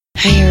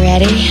Are you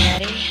ready?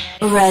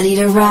 Ready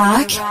to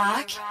rock?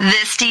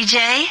 This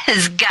DJ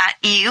has got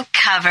you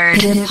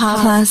covered. Hip-hop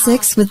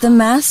classics with the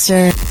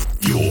master.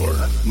 You're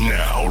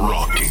now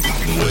rocking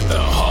with the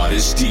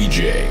hottest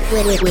DJ.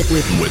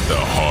 With the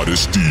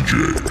hottest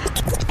DJ.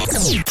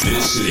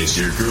 This is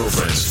your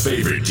girlfriend's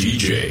favorite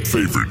DJ.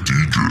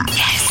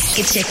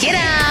 Yes, check it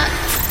out.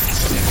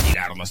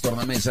 Tiraron las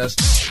tornamesas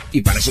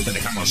y para eso te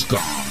dejamos con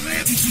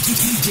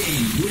DJ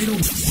Güero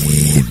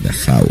in the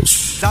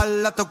house.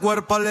 Dale a tu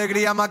cuerpo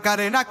alegría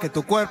Macarena, que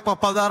tu cuerpo es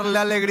para darle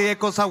alegría y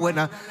cosa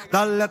buena.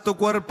 Dale a tu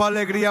cuerpo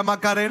alegría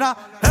Macarena,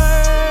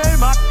 hey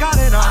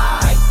Macarena.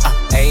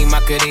 Ayy,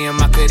 Macarena,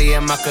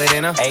 Macarena,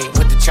 Macarena. Ayy,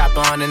 put the chopper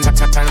on and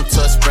turn him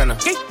to a sprinter.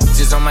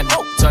 Just on my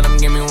dope, tell him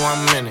give me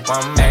 1 minute.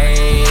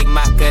 Ayy,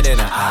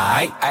 Macarena,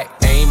 aight, aight.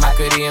 Ayy,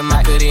 Macarena,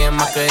 Macarena,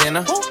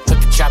 Macarena.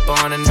 Put the chopper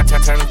on and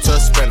turn him to a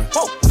sprinter.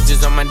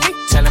 Just on my dick,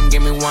 tell him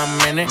give me 1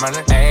 minute.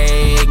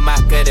 Ayy,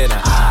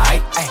 Macarena,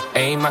 aight, aight.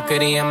 Ayy,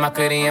 Macarena,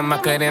 Macarena,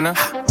 Macarena.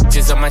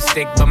 Just on my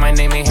stick, but my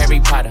name ain't Harry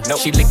Potter. Nope.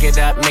 She lick it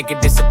up, make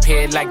it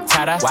disappear like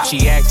Tata. Wow.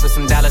 She asked for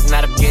some dollars,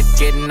 not a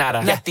getting out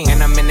of.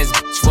 And I'm in this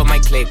bitch for my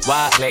click.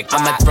 Why?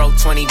 I'ma throw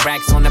 20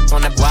 racks on the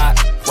block.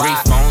 3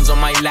 phones on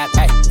my lap,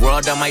 ay,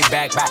 world on my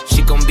back.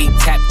 She gon' be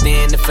tapped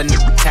in if a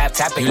nigga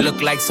tap it. You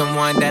look like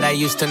someone that I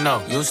used to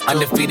know.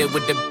 Undefeated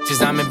with the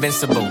bitches, I'm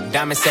invincible.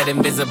 Diamond said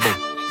invisible.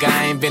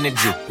 Guy ain't been a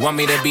Jew. Want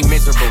me to be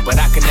miserable, but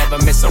I can never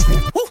miss him.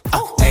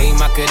 Ayy,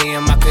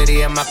 Macarena,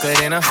 Macarena,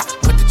 Macarena.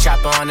 Put the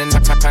chopper on and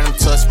turn him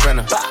to a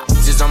sprinter.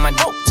 Just on my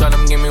dope, tell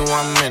him give me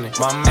 1 minute.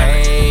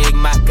 Ayy,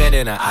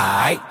 Macarena,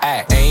 aight,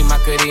 aight. Ayy,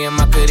 Macarena,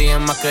 Macarena,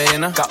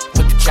 Macarena.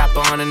 Put the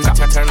chopper on and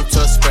turn him to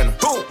a sprinter.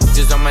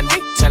 Just on my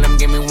dick, tell him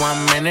give me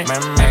 1 minute.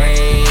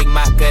 Ayy,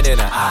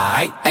 Macarena,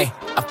 aight, ayy.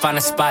 I find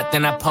a spot,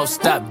 then I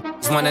post up.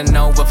 Just wanna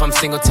know if I'm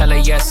single, tell her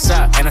yes,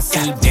 sir. And I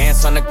see you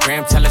dance on the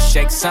gram, tell her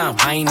shake some.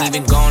 I ain't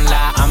even gon'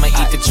 lie, I'ma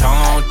eat the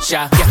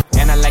choncha. Yeah,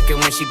 and I like it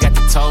when she got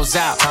the toes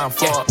out.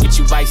 Yeah, get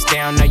you iced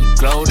down, now you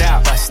glowed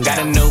out. Got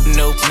a new,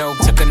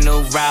 took a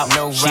new route.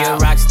 She a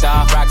rock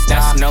star,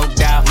 that's no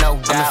doubt.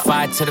 I'm the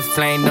fire to the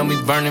flame, don't be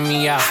burning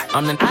me out.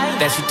 I'm the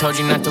that she told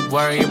you not to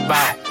worry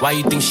about. Why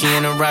you think she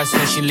in a rush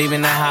when she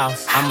leaving the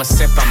house? I'ma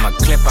sip, I'ma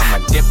clip, I'ma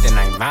dip, then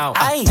I'm out.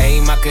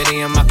 Ayy,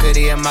 Macarena,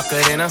 Macarena,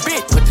 Macarena.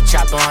 Put the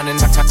chopper on and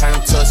turn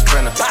him to a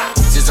sprinter.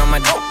 Just on my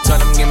dope, tell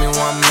him give me 1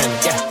 minute.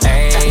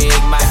 Ayy,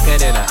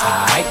 Macarena,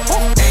 aight.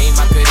 Ayy,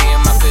 Macarena,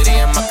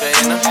 Macarena,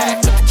 Macarena.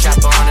 Put the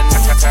chopper on and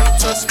turn him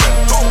to a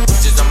sprinter.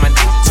 Just on my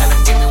dope, tell him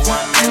give me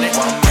 1 minute.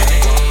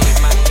 Ayy,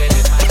 Macarena.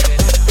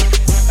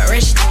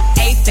 Rich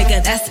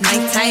 8-figure, that's my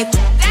type.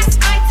 That's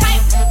my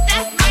type,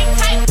 that's my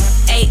type.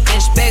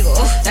 8-inch bagel,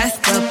 that's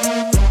the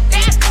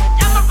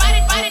I'ma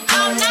ride it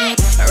all night.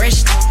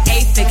 Rich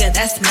 8-figure,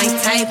 that's my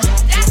type.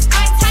 That's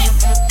my type,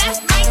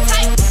 that's my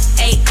type.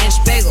 8-inch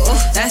bagel,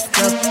 that's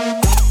my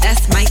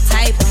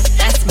type.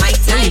 That's my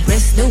type.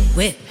 Wrist, new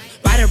whip,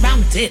 ride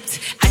around dipped.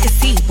 I can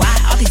see why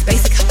all these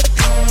basic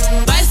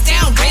bust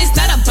down wrist,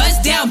 not a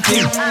bust down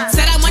bitch.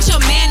 Said I want your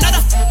man, not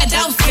a I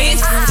don't fit.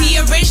 See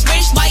a rich,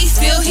 why he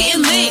still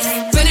hitting licks?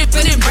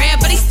 Feeling red,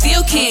 but he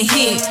still can't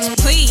hit.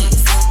 Please,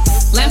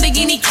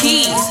 Lamborghini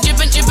keys,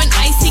 drippin'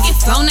 ice, he get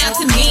flown out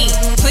to me.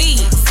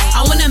 Please,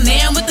 I want a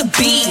man with the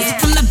beats.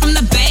 From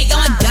the bag, I'm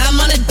a dime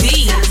on a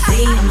D.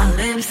 See on my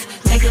lips,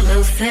 take a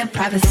little sip.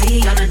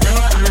 Privacy on the door,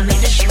 I'ma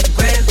make the shit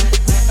grip.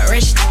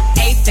 Rich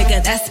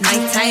 8-figure, that's my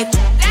type.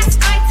 That's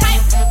my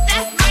type,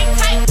 that's my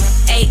type.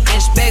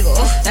 8-inch bagel,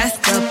 that's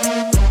the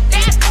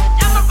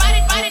I'ma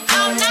ride it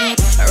all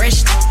night.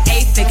 Rich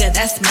 8-figure,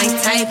 that's my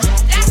type.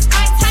 That's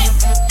my type,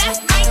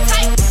 that's my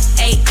type.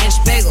 8-inch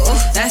bagel,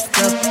 that's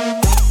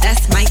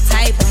my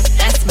type.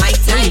 That's my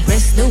type.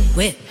 Wrist, new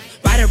whip,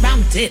 ride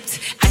around dipped.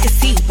 I can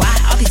see why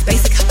all these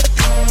basic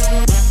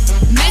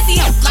messy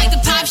up like the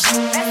pop shit.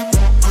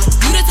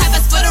 You the type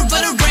that's for the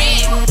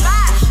red.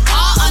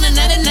 All on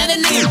another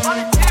nigga.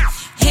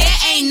 Hair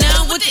ain't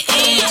none with the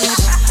edge.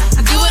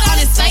 I do it on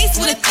his face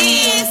with a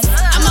thiz.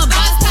 I'm a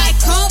boss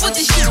tycoon with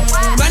the shit.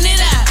 Run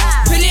it up,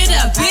 print it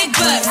up, big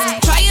bucks.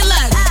 Try your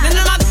luck, none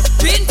of my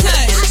been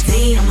touched.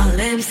 See on my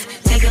lips,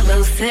 take a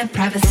little sip.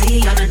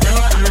 Privacy on the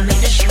door, I'ma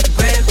make the shit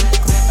grip.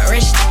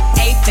 Rich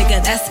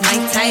 8-figure, that's my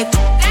type.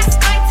 That's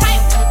my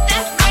type,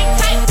 that's my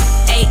type.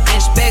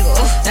 8-inch bagel,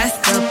 that's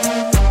the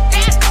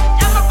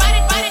I'ma ride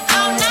it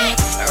all night.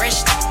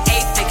 Rich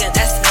 8-figure,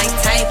 that's my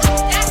type.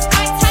 That's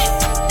my type,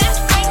 that's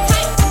my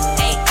type.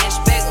 8-inch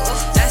bagel,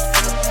 that's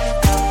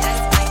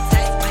my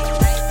type.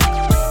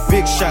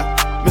 Big shot,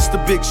 Mr.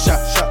 Big Shot,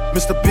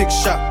 Mr. Big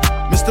Shot,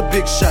 Mr.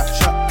 Big Shot.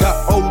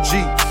 Got OG,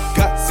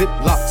 got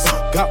Ziplocs,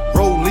 got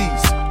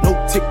Rollies, no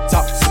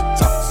TikToks.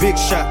 Big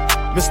shot,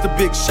 Mr.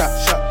 Big Shot,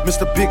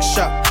 Mr. Big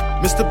Shot,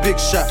 Mr. Big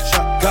Shot.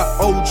 Got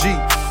OG,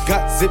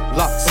 got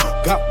Ziplocs,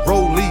 got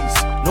Rollies,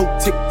 no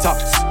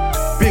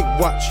TikToks. Big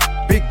watch,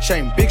 big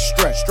chain, big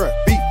strap.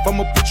 Beef,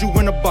 I'ma put you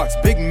in a box.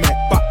 Big Mac,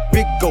 pop,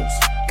 big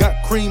ghost. Got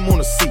cream on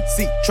the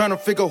seat. Tryna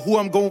figure who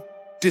I'm gon'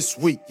 this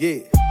week. Yeah,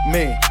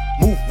 man,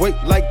 move weight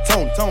like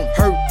Tony.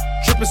 Heard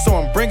trippin', so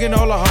I'm bringing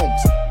all the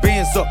homies.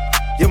 Bands up,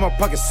 Yeah, my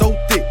pocket's so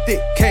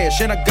thick,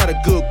 cash, and I got a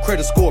good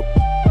credit score.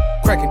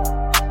 Cracking.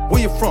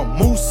 Where you from?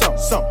 Move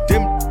something.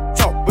 Them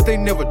talk, but they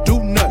never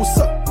do nothing. What's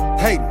up?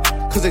 Hating,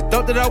 cause they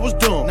thought that I was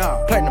dumb.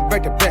 Nah, platinum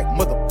back to back,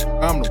 mother,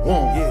 I'm the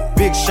one. Yeah.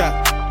 Big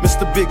shot,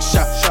 Mr. Big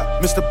Shot,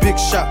 Mr. Big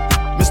Shot,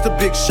 Mr.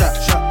 Big Shot.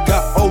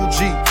 Got OG,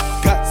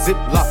 got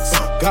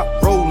Ziplocs, got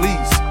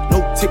rollies, no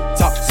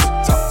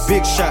TikToks.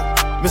 Big shot,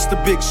 Mr.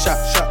 Big Shot,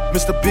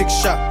 Mr. Big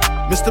Shot,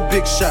 Mr.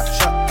 Big Shot.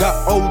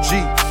 Got OG,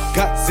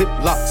 got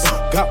Ziplocs,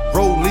 got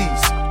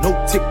rollies, no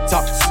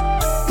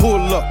TikToks.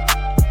 Pull up,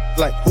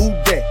 like who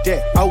that?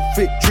 That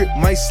outfit drip,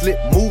 might slip,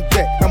 move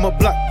back. I'm a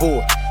block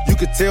boy, you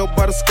could tell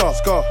by the scar.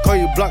 Call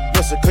you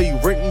blockbuster, cause you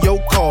renting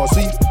your car. So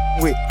you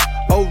with,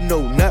 oh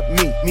no, not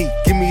me.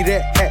 Give me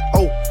that hat,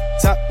 oh,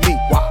 top me.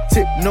 Wow.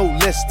 Tip no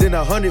less than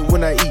 100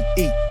 when I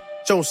eat.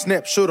 Don't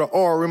snap, show the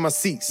R in my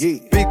seats. Yeah.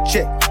 Big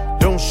check,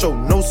 don't show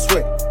no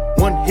sweat.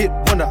 One hit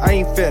wonder, I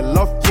ain't fell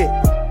off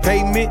yet.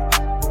 Payment?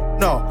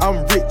 No,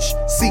 I'm rich.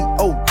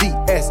 C.O.D.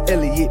 ass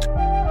Elliot.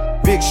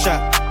 Big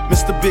shot,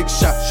 Mr. Big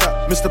Shot,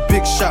 Mr.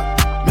 Big Shot,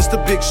 Mr.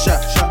 Big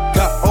Shot.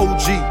 Got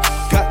OG,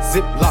 got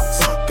Ziplocs,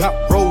 got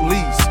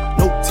rollies,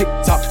 no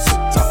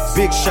TikToks.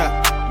 Big shot,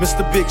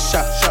 Mr. Big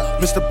Shot,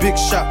 Mr. Big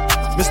Shot,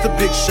 Mr.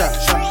 Big Shot.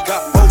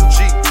 Got OG,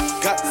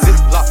 got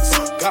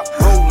Ziplocs, got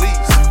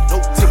rollies,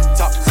 no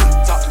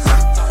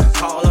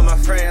TikToks. All of my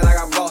friends, I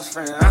got boss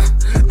friends.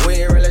 We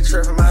ain't really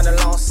tripping about the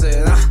losses.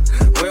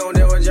 We don't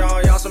deal with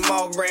y'all some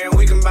more brand.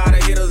 We can buy the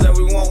hitters that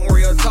we want,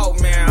 real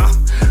talk, man.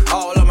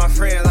 All of my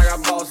friends, I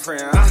got boss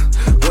friends.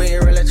 We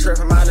ain't really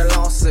tripping about the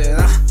losses.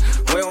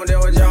 We don't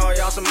deal with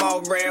y'all some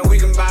more brand. We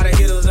can buy the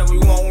hitters that we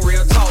want,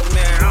 real talk,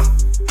 man.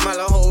 My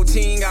little whole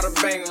team got a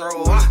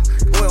bankroll.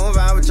 We don't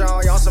vibe with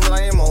y'all some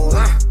lame-os.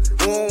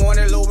 We don't want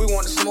it low, we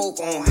want the smoke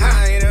on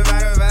high. Ain't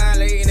nobody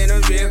violating and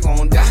the big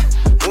gon' die.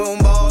 We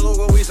don't ball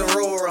over, we some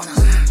roll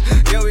runners.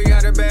 Yeah, we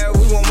got the bag,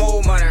 we want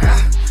more money.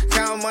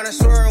 Count money,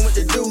 swearing what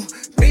to do.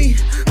 Me,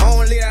 I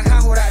don't leave the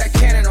house without a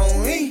cannon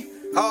on me.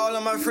 All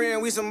of my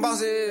friends, we some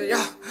bosses,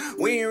 yeah.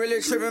 We ain't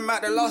really tripping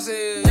about the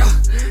losses,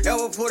 yeah.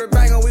 Ever put a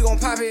banger, we gon'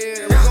 pop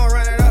it. We gon'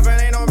 run it up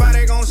and ain't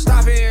nobody gon'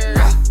 stop it,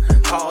 yeah.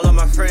 All of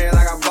my friends,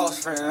 I got boss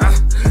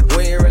friends,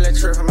 we ain't really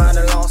tripping about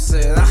the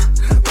losses,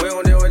 We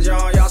don't deal with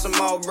y'all some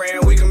more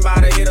brand. We can buy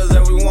the hitters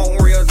that we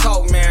want, real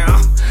talk, man.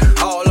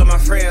 All of my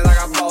friends, I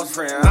got boss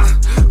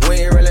friends, we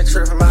ain't really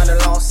tripping about the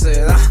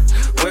losses,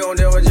 We don't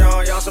deal with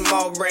y'all some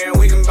more brand.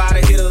 We can buy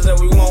the hitters that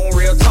we want,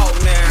 real talk,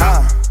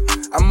 man.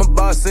 I'm a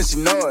boss since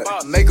you know it.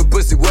 Make a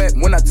pussy wet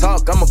when I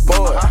talk, I'm a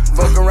boy.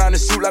 Fuck around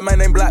and shoot like my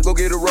name Block, go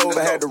get a robe.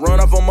 I had to run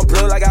off on my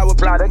plug like I would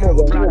fly.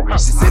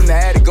 She sit in the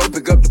attic, go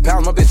pick up the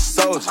pound. My bitch a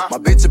soldier. My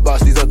bitch a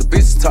boss, these other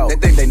bitches talk. They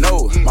think they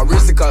know it. My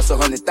wrist it cost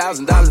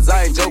 $100,000,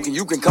 I ain't joking.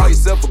 You can call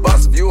yourself a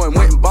boss if you ain't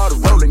went and bought a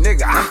rolling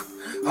nigga.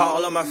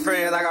 All of my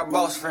friends, I got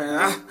boss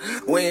friends.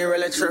 We ain't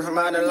really tripping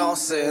about the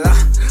losses.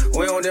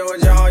 We don't deal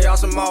with y'all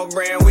some more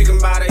brand. We can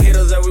buy the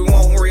hitters that we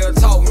want, real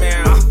talk,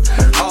 man.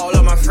 All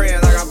of my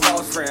friends, I got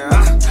boss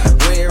friends.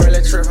 We ain't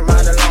really tripping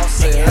about the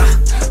losses.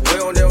 We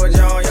don't deal with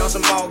y'all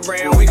some more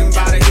brand. We can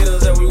buy the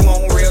hitters that we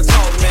want, real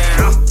talk,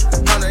 man.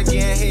 100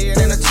 again here,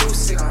 then a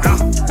 2-6.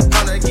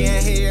 100 again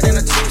here, then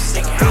a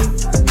 2-6.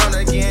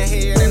 100 again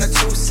here, then a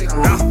 2-6.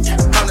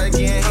 100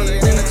 again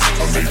here, then a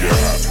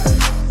 2-6.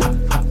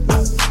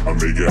 I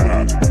make it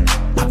hot.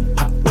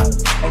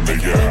 I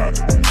make it hot.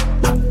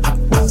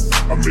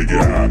 I make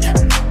it hot.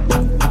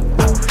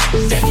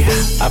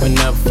 I've been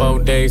up 4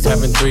 days,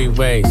 having 3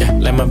 ways.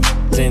 Let my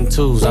in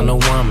twos, I know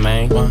one,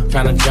 man.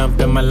 Tryna jump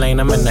in my lane,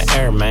 I'm in the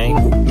air,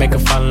 man. Make her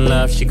fall in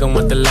love, she gon'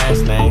 want the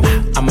last name.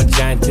 I'm a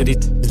giant to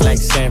these like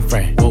San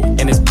Fran.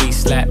 And this beat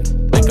slap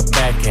like a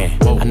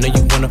backhand. I know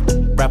you wanna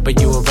rapper,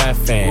 you a rap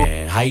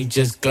fan. How you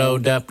just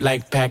glowed up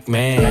like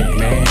Pac-Man?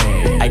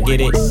 I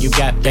get it, you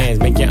got bands.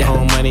 Make your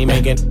own money,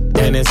 make it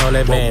in this whole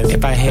advance.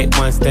 If I hit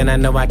once, then I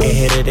know I can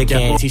hit it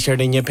again.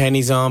 T-shirt and your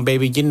panties on,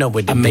 baby, you know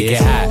what it is. I make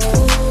it hot.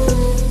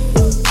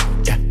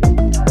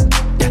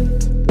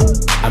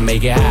 I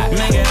make it hot.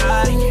 Make it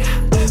hot.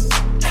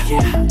 Make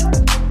it hot.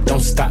 Don't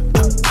stop.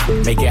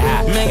 Make it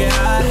hot. Make it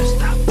hot.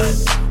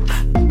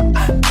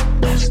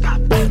 Don't stop.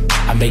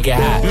 I make it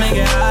hot. Make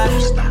it hot.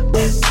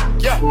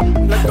 Yeah,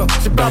 let's go.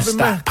 She Don't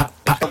stop.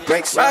 Pop.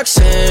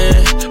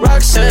 Roxanne,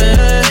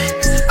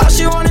 all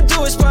she wanna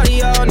do is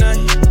party all night,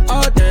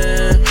 all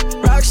day.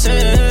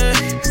 Roxanne,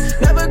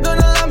 never gonna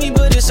love me,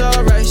 but it's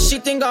alright. She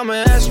think I'm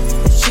an ass,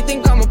 she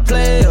think I'm a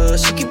player.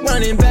 She keep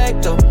running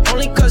back though,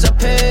 only cause I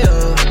pay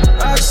her.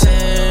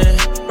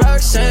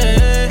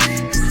 Roxanne,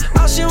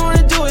 all she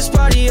wanna do is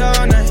party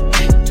all night.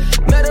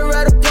 Met her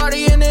at a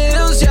party in the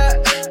hills, yeah.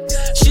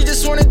 She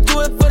just wanna do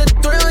it for the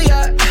thrill,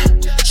 yeah.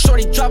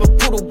 Shorty drive a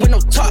poodle with no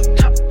top.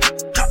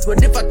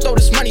 But if I throw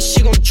this money,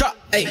 she gon' drop.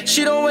 Ay.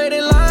 She don't wait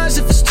in lines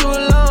if it's too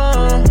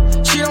long.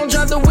 She don't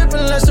drive the whip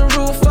unless the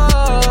roof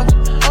fall.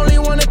 Only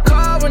wanna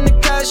call when the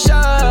cash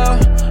out.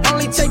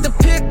 Only take the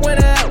pic when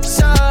the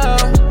help's out.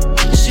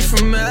 She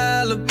from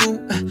Malibu.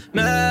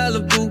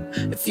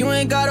 If you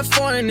ain't got a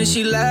foreign, and then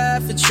she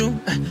laugh at you.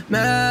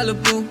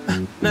 Malibu,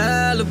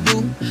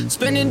 Malibu.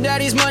 Spending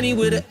daddy's money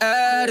with an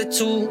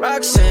attitude.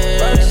 Roxanne,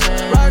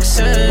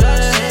 Roxanne.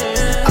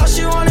 All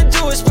she wanna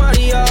do is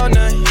party all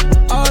night,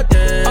 all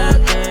day.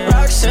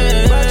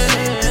 Roxanne,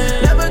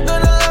 never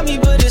gonna love me,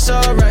 but it's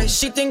alright.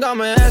 She think I'm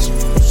an ass,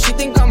 she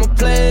think I'm a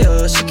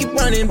player. She keep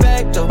running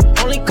back though,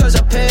 only cause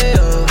I pay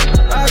her.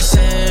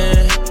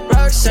 Roxanne,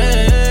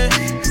 Roxanne.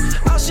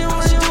 All she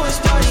wanna do is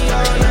party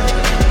all night.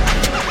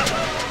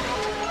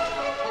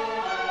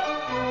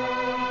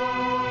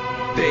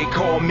 They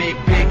call me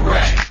Big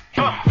Rat,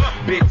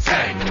 Big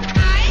Tank.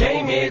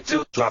 Came here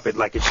to drop it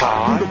like it's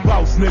hot. Who the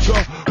boss,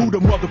 nigga? Who the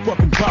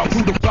motherfucking boss?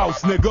 Who the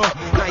boss, nigga?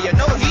 Now you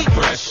know he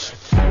fresh.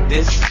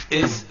 This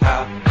is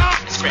how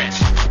I scratch.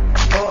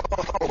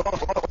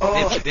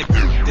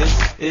 This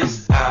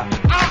is how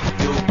I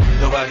do.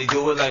 Nobody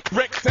do it like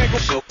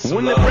rectangle.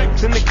 When the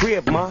bricks in the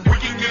crib, ma. We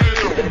can get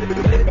it on.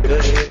 Go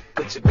ahead,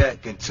 put your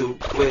back into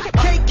it.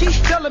 Can't keep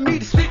telling me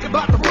to speak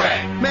about the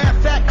rap. Matter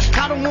of fact,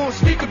 I don't want to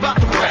speak about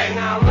the rap.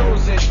 Now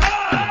lose it.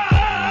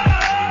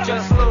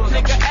 Just lose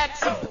it. Nigga,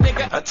 act up,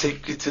 nigga. I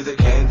take you to the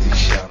candy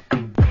shop.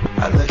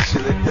 I let you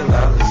lick the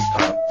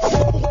lollipop.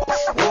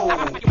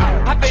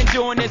 I've been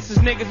doing this since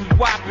niggas was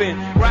whopping,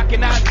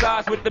 rocking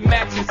outsides with the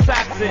matching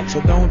socks in.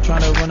 So don't try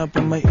to run up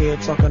in my ear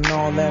talking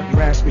all that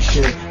raspy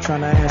shit,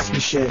 trying to ask me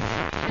shit.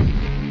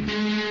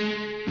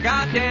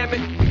 God damn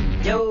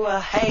it, you a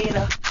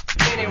hater.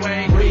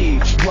 Anyway,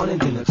 breathe. 1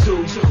 and then a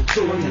 2,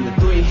 2 and then a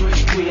 3,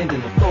 3 and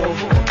then a 4,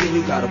 then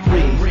you gotta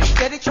breathe.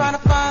 Steady trying to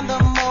find the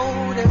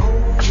motive.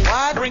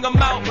 Why? Bring 'em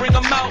out, bring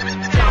 'em out.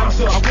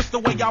 I wish the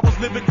way I was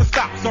living could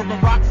stop. Serving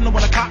rocks, knowing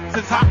the cops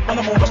is hot when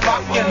I'm on the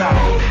block. And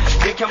now,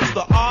 here comes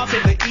the R's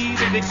and the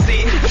E's and the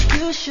C's.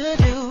 You should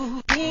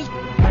do me.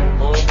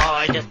 Oh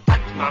boy, just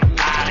touch my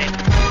body.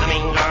 I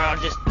mean, girl,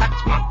 just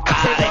touch my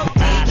body.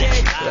 DJ,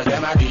 look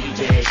at my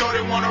DJ.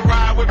 Shorty wanna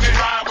ride with me,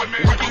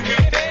 we can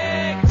get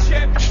big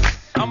chip.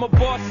 I'm a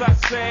boss, I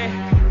say.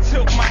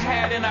 Tilt my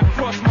hat and I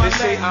cross my legs.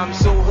 They say I'm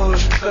so hood,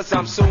 cause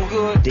I'm so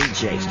good.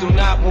 DJs do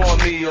not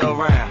want me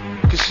around.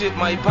 Cause shit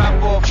might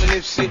pop off, and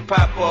if shit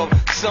pop off,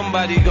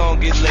 somebody gon'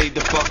 get laid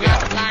the fuck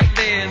out. Like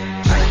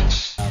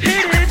this.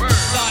 Hit it!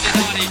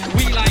 Started,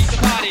 we like the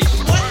party.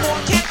 What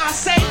more can I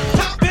say?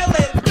 Top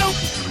billing.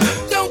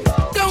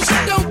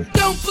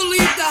 Don't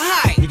believe the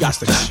hype. You got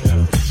to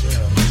chill.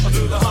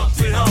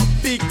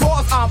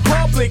 because I'm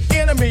public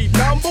enemy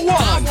number 1.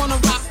 I wanna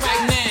rock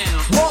right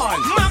now.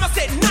 1. Mama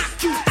said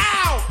knock you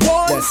out.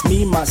 1. That's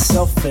me,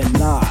 myself, and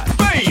I.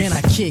 Can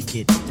I kick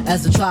it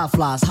as the trial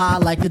flies high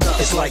like a dove?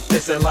 It's like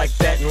this and like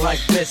that and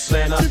like this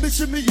and Shimmy,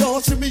 shimmy, y'all,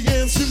 shimmy,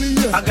 yeah, shimmy,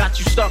 yeah. I got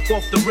you stuck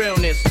off the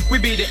realness. We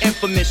be the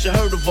infamous, you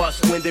heard of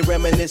us. When they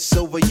reminisce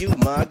over you,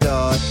 my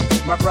God.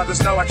 My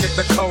brothers know I kick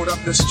the code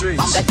up the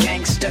streets. I'm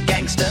that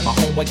gangster. My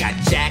homeboy got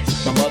jacked,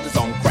 my mother's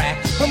on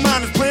crack. My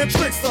mind is playing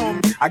tricks on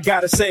me. I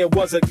gotta say it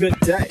was a good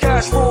day.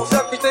 Cash rules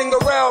everything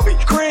around me.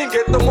 Cream,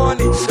 get the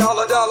money.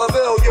 Dollar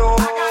bill, yo.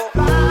 I got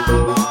 5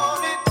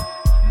 on it,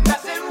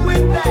 messing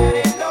with that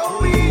ain't no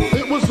weed.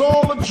 It was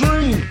all a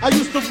dream. I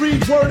used to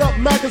read Word Up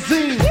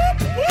magazine.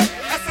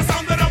 That's the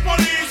sound of the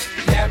police.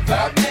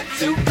 Never meant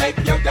to make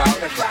your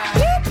daughter cry.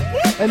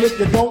 And if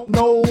you don't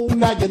know,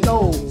 now you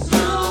know.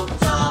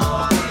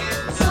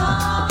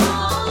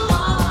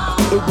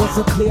 It was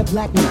a clear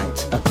black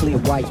night, a clear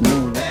white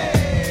moon.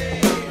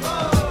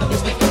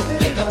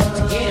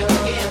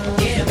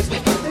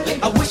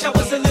 I wish I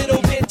was a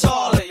little bit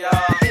taller, y'all.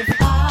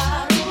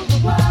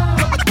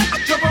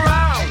 Jump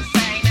around.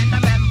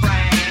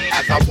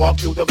 As I walk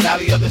through the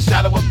valley of the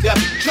shadow of death.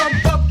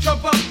 Jump up,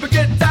 and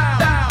get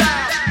down.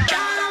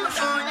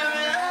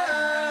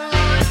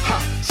 Ha,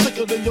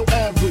 sicker than your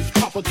average.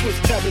 Pop a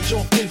twist cabbage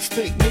on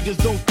instinct. Niggas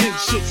don't think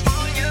shit.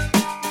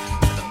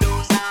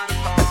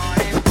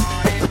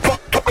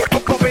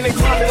 Bumping and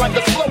grinding like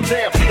a slow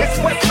jam. It's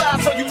West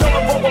Side, so you know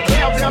I'm rolling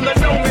down the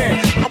no man.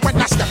 When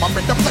I step, I'm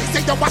in the place.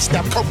 They know I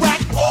step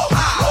correct.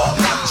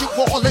 Got you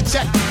all in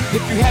check.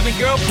 If you having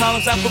girl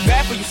problems, I feel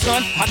bad for you,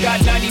 son. I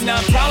got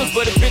 99 problems,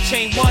 but a bitch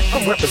ain't one.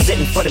 I'm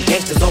representing for the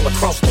gangsters all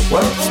across the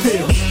world.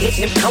 Still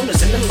hitting them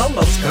corners and them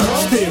lolos,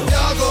 girl. Still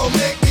y'all gon'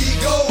 make me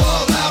go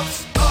all out.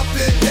 Up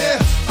in here.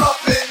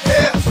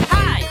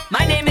 Hi,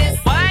 my name is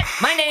what?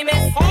 My name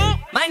is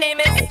my name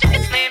is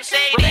Slim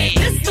Shady.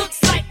 This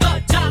looks like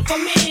a job for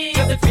me,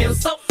 cause it feels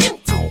so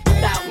empty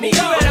without me. You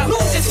better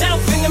lose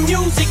yourself in the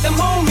music. The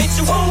moment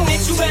you own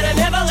it, you better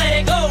never let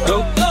it go.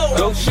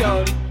 Go,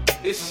 shorty.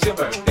 It's your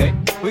birthday.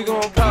 We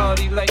gon'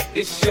 party like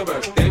it's your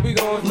birthday. We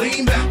gon'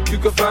 Lean back. You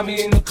can find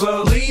me in the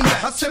club. Lean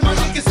back. I said my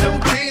niggas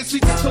don't dance. We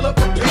just pull up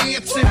the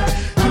pants and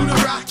do the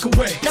rock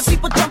away. Now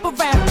people jump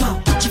around,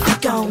 go, put your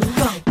freak on,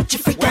 go, put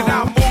your freak when on. I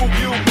move,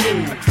 you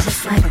move.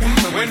 Just like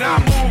that. When I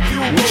move, you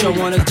move. What y'all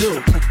wanna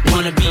do?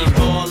 Wanna be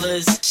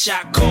ballers,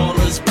 shot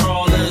callers,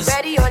 brawlers.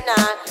 Ready or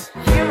not,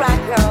 here I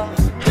go.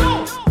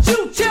 Don't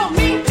you tell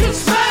me to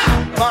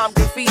smile. Bomb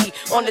graffiti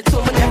on the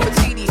tomb of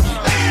Nefertiti.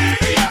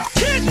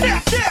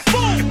 Kidnap that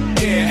fool.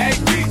 Yeah, hey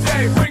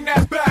DJ, bring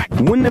that back.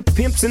 When the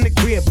pimp's in the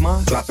crib,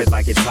 ma, drop it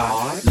like it's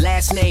hot.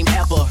 Last name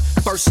ever,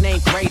 first name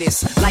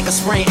greatest. Like a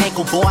sprained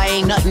ankle, boy,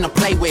 ain't nothing to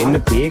play with. When the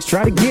pigs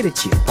try to get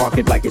at you, park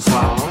it like it's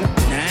hot.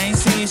 Now I ain't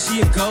saying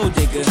she a gold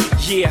digger,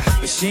 yeah,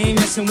 but she ain't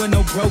messing with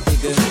no broke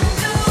nigga.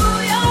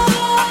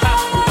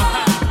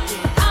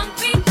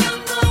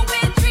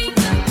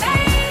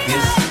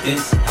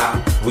 This is how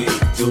we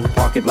do,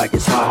 park it like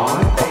it's hot.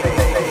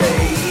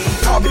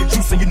 Call me the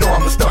juice and you know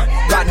I'm a stunt.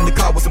 Riding in the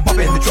car with some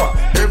bumper in the trunk.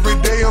 Every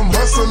day I'm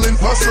hustling.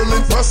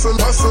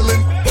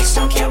 Bitch,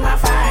 don't kill my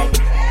vibe.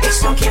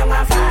 Bitch, don't kill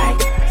my vibe.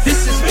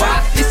 This is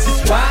why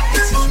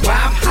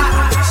I'm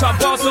hot. So I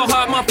ball so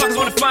hard, motherfuckers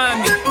wanna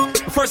find me.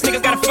 But first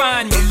niggas gotta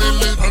find me.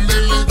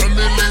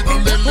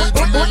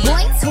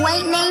 Boy,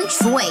 toy named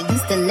Troy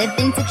used to live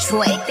in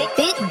Detroit.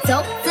 Big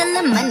dope,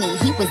 selling money,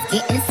 he was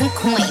getting some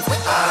coins.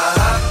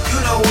 You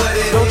know what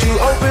it is. Don't you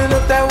open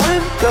up that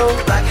window.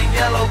 Black and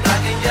yellow,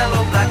 black and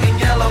yellow, black and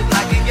yellow,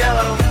 black and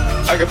yellow.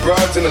 I got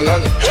broads in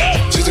Atlanta,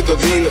 just to go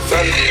be in the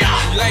family.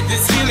 Like the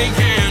ceiling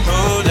can't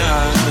hold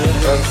on.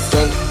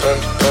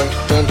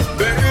 Dun.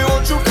 Baby,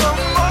 won't you come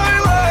my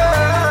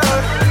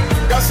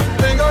way? Got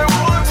something I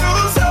want to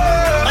say.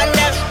 My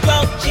left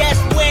stroke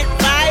just went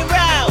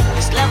viral.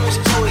 There's levels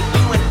to it,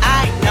 you and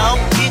I know.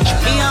 Bitch,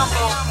 be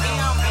humble.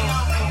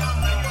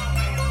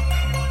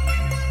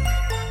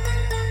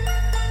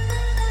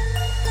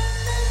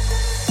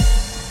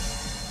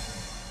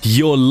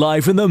 You're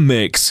live in the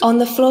mix. On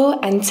the floor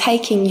and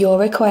taking your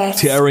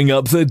requests. Tearing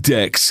up the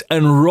decks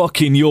and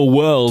rocking your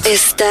world.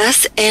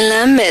 Estás en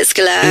la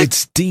mezcla.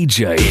 It's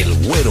DJ El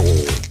Güero.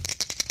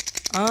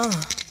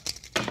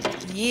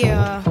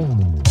 Yeah.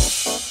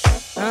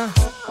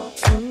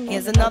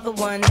 Here's another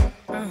one.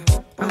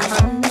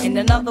 And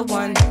another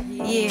one.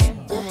 Yeah.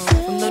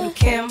 From Little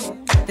Kim,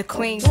 the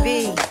Queen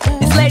Bee.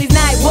 It's ladies'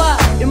 night, what?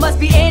 It must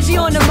be Angie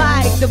on the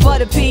mic. The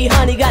butter pea,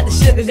 honey, got the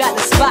sugar, got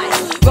the spice.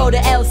 Roll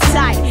the L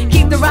tight,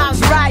 keep the rhymes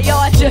right, yo.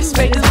 I just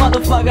made this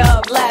motherfucker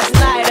up last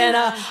night. And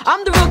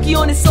I'm the rookie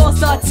on this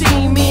all-star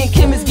team. Me and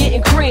Kim is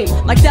getting cream,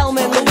 like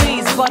Thelma and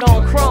Louise, but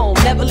on chrome.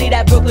 Never leave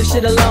that Brooklyn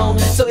shit alone.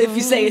 So if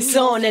you say it's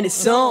on, then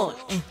it's on.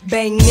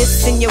 Bang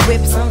this in your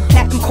whips.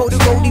 Pack them coated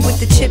roadie with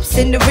the chips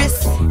in the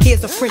wrist.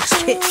 Here's a French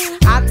kiss.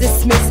 I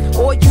dismiss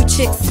all you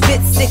chicks.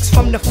 Spit 6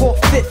 from the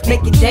 4th, 5th,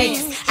 make it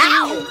dance.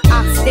 Ow!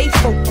 I stay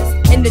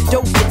focused in the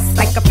dopest,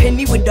 like a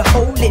penny with a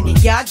hole in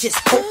it. Y'all just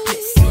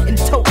hopeless and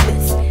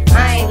topless.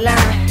 I ain't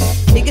lying.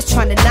 Niggas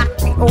tryna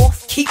knock me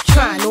off, keep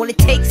trying. All it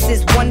takes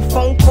is one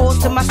phone call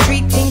to my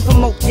street team.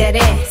 Promote that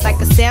ass like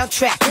a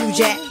soundtrack, you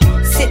jack.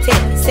 Sit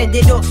there, send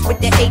it off with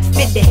the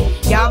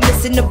 850. Y'all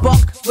missing the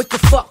buck, what the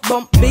fuck?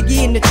 Bump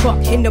Biggie in the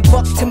truck, in the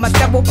buck to my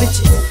double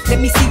bitches. Let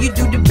me see you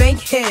do the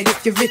bank head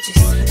if you're richest.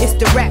 It's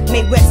the rap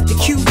made West, the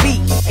QB.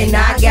 And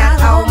I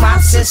got all my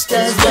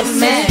sisters with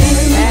me.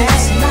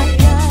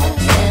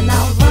 And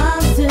I'll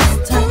rhyme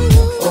this time.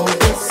 Oh,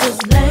 this is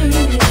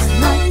ladies'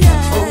 night.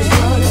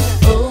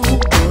 Oh,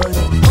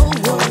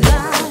 what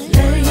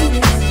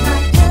ladies'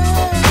 night.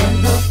 And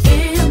the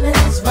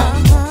feeling's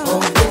right. Oh,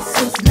 this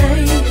is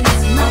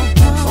ladies' night.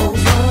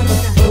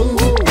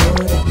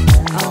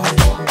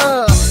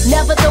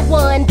 Never the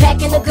one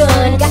packing a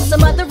gun. Got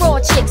some other raw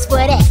chicks for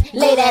that.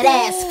 Lay that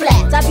ass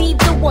flat. I be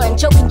the one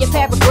choking your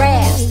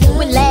paragraphs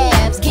with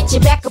laughs. Get you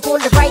back up on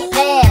the right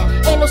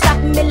path. Ain't no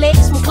stopping me,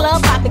 ladies, from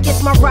club hopping.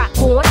 Gets my rock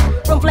on.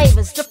 From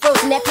flavors to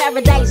frozen, that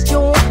paradise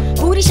joint.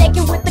 Booty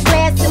shaking with the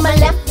glass in my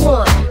left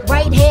one.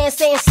 Right hand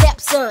saying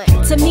stepson.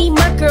 To me,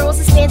 my girls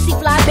is fancy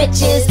fly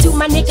bitches. To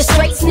my niggas,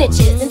 straight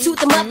snitches. And to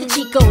the mother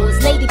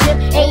chicos, lady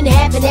pimp ain't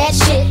having that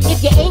shit.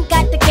 If you ain't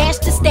got the cash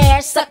to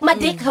stash, suck my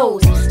dick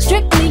hoes.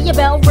 Strictly a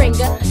bell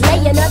ringer.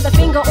 Lay another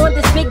finger on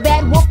this big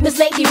bad wolf, Miss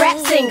Lady Rap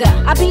Singer.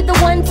 I be the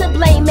one to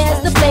blame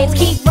as the flames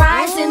keep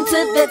rising to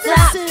the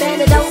top.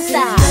 And it don't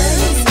stop.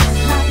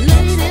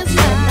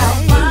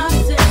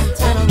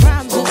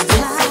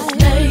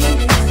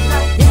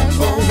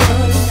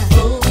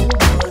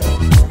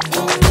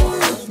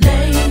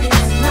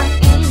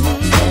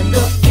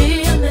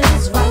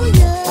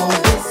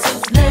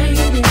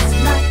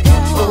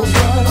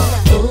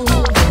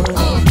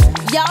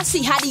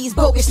 See how these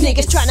bogus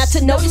niggas try not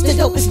to notice the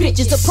dopest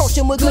bitches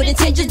approaching with good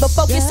intentions, but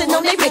focusing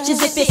on their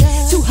riches. If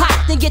it's too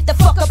hot, then get the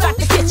fuck up out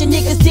the kitchen.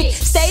 Niggas dick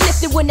stay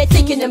lifted when they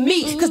thinking of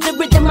me, cause the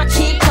rhythm I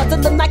kick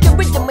puzzling like a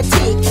rhythm of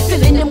tick.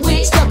 Filling them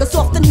wigs, sluggers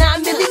off the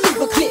 9mm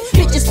clip.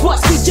 Bitches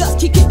bust, we just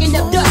keep kicking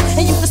up dust,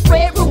 and you can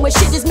spread rumors.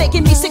 Shit is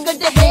making me sick of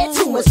the head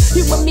tumors.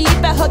 You and me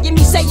about hugging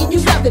me, saying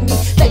you loving me.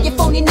 Let your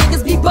phony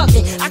niggas be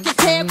bugging. I can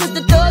tell cause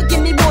the thug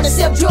give me more than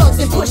sell drugs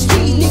and push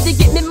keys. Need to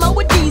get me more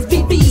with these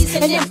BBs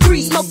and them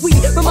threes. Smoke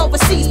weed from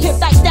overseas,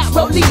 pimp iced out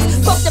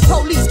rollies. Fuck the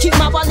police, keep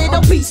my wallet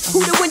obese. Who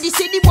the Windy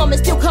City woman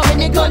still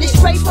coming and gunning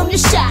straight from the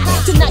shot.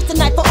 Tonight's the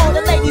night for all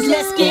the ladies,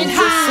 let's get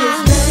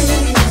high.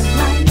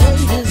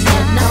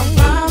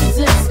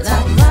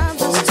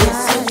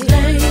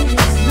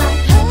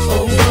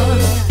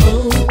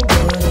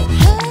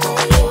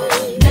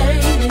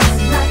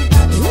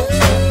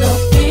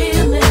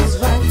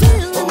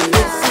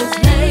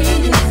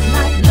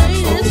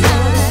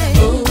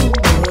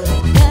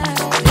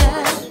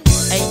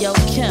 Hey yo,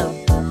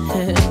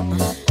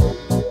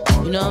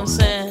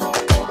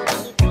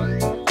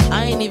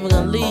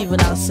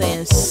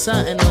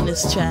 something on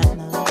this track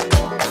now.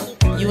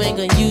 You ain't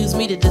gonna use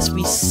me to just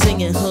be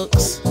singing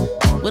hooks.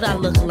 What I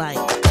look like?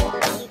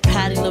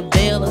 Patti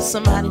LaBelle or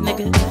somebody,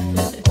 nigga?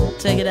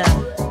 Take it out.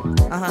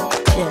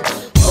 Yeah.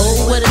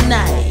 Oh, what a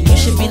night. You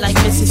should be like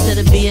Miss instead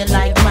of being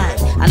like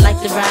Mike. I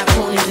like to ride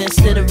ponies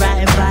instead of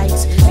riding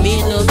bikes.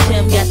 Me and Lil'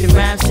 Kim got the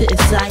rhymes to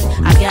sight.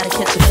 I gotta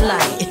catch a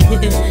flight.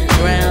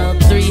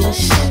 Round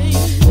 3-ish.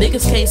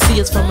 Niggas can't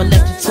see us from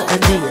Electric to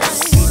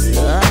Aeneas.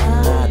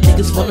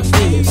 Niggas wanna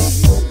be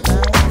us.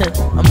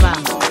 I'm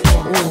out.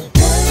 Ooh.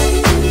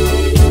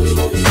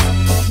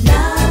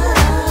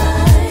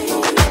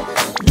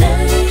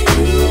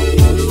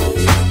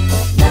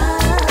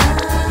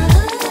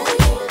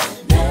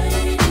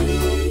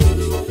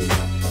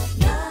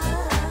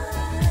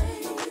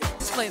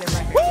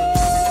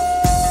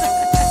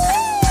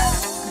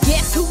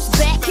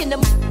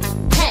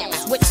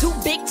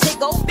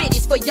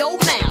 For your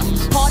mouth,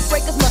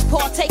 heartbreakers must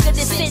partake of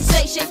this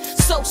sensation.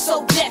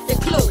 So death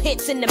and clue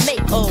hits in the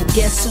make. Oh,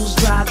 guess who's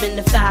driving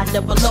the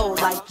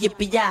 500 like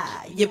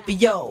yippee-yi,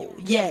 yippee-yo,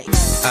 yay.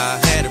 I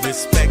had a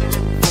respect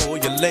for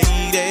your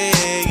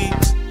lady,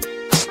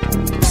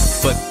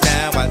 but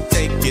now I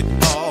take it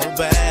all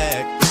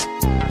back.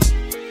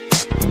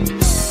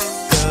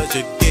 'Cause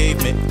you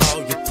gave me all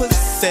your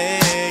pussy,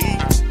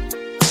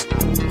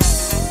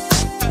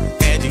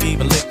 and you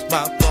even licked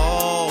my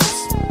balls.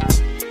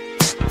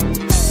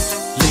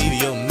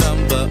 Your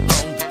number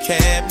on the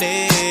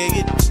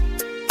cabinet,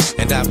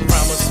 and I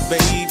promise,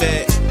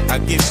 baby, I'll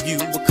give you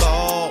a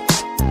call.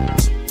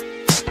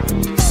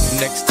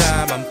 Next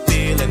time I'm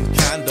feeling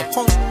kinda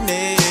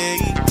horny,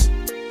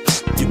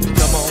 you can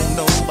come on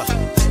over,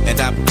 and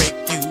I'll break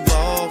you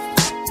off.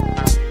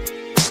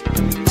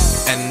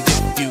 And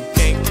if you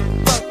can't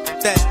fuck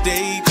that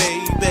day,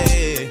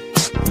 baby,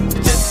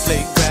 just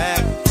lay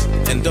back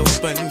and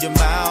open your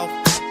mouth.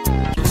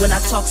 When I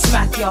talk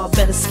smack, y'all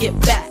better skip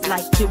back.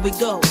 Like, here we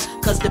go,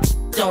 'cause the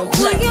don't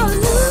play. Your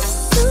love's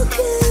so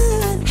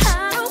good, I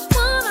don't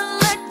wanna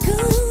let go.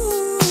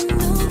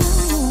 No,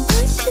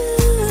 I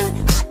should.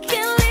 I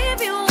can't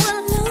leave you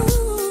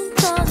alone.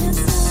 'Cause you're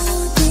so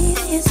deep,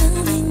 you're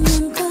something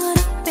I'm caught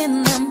up in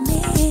the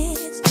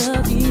midst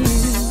of you,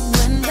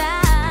 and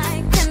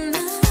I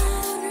cannot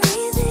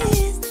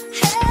resist.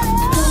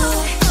 Oh,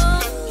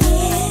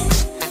 yeah,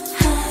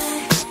 I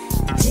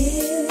do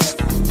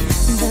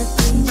the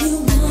things you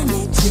want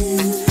me to.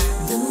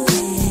 The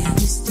way I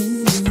used to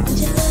do, but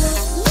you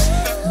love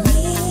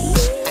me,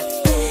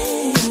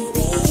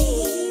 baby.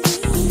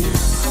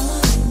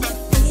 All in the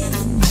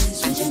feelings,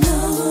 but you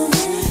know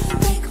that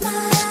break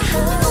my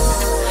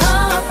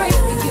heart. Break,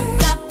 you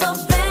got the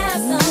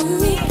best of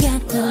me.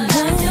 But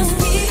I just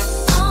keep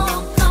on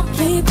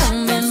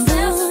coming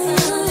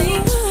self-fully.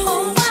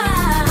 Oh, I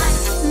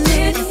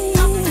didn't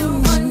have to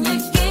run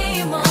your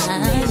game on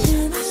me.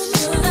 I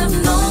should have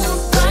known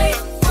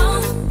right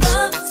from the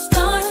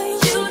start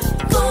you'd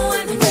go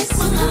and break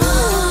my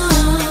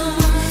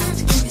heart.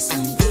 To give me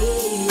some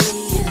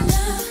real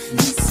love,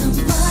 need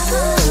someone.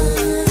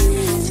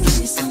 To give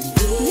me some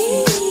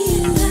real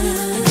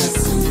love, need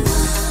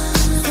someone.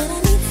 But I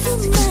need to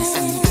give me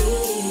some real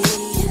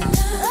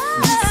love,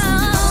 need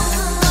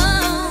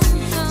someone.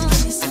 To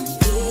give me some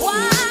real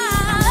love.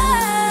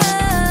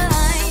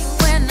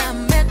 When I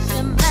met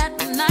you that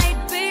night,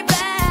 baby,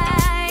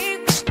 I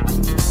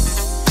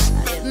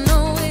didn't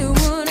know it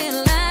wouldn't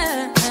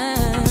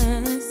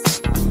last.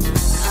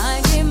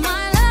 I gave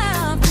my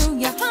love to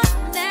you,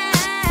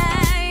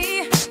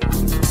 honey.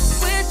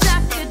 Wish I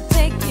could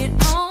take it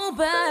all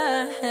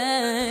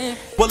back.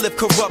 Well, if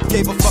Corrupt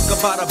gave a fuck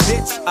about a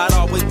bitch, I'd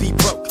always be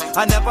broke.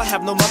 I never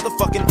have no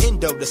motherfucking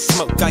endo to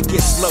smoke. I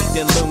get sloped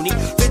and loony.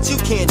 Bitch, you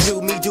can't do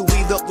me. Do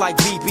we look like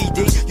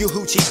BBD? You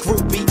hoochie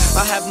groupie.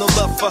 I have no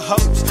love for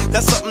hoes.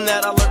 That's something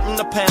that I learned in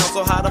the pound.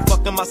 So how the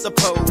fuck am I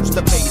supposed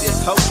to pay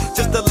this hoe?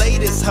 Just the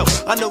latest hoe.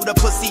 I know the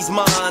pussy's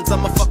mine.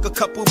 I'ma fuck a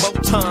couple more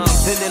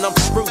times, and then I'm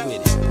through with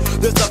it.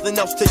 There's nothing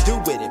else to do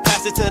with it.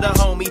 Pass it to the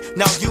homie,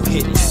 now you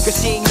hit it. 'Cause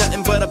she ain't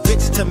nothing but a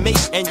bitch to me.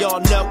 And y'all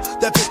know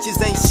that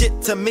bitches ain't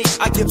shit to me.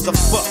 I gives a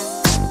fuck.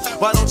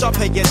 Why don't y'all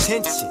pay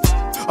attention?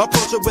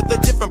 Approach her with a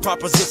different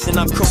proposition.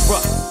 I'm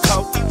Corrupt,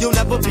 ho. You'll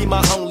never be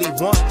my only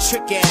one.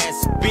 Trick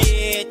ass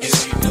bitch. It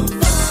ain't no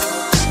fun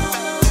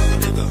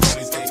if the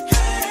homies can't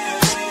have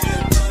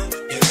fun.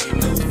 It ain't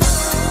no fun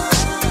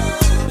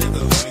if the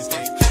homies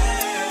can't have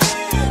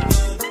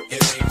fun.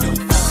 It ain't no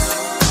fun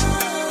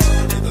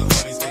if the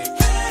homies can't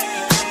have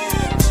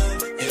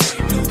fun. It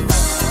ain't no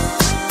fun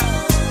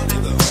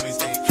if the homies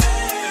can't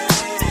have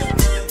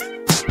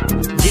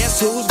fun. Guess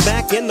who's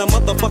back in the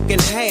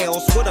motherfucking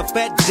house with a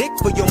fat dick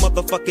for your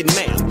motherfucking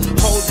mouth?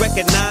 Hoes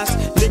recognize,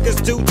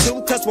 niggas do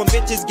too. 'Cause when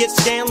bitches get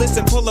scandalous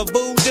and pull a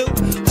voodoo,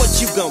 what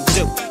you gon'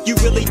 do? You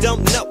really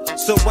don't know.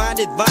 So I'd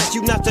advise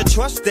you not to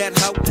trust that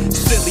hoe.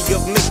 Silly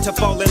of me to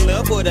fall in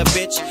love with a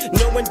bitch,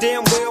 knowing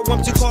damn well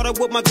I'm too caught up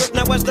with my grip.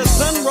 Now as the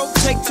sun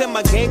rotates and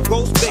my game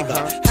grows bigger,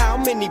 how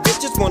many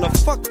bitches wanna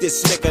fuck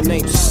this nigga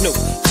named Snoop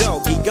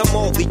Doggy? I'm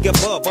all the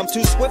above. I'm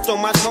too swift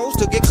on my toes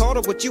to get caught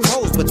up with you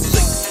hoes. But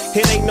see,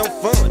 it ain't no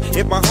fun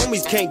if my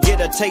homies can't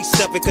get a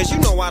taste of it, cause you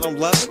know I don't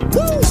love it.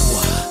 Woo!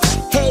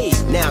 Hey,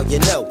 now you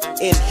know,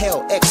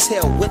 inhale,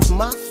 exhale with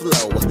my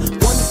flow. 1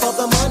 for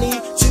the money,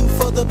 2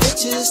 for the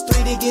bitches,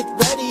 3 to get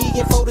ready,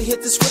 and 4 to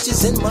hit the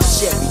switches in my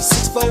Chevy.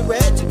 6 for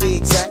red to be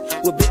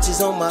exact, with bitches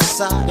on my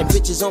side and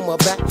bitches on my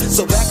back.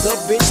 So back up,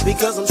 bitch,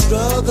 because I'm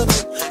struggling.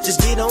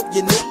 Just get on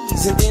your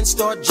knees and then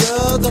start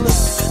juggling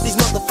these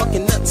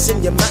motherfucking nuts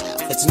in your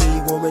mouth. It's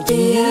me, woman.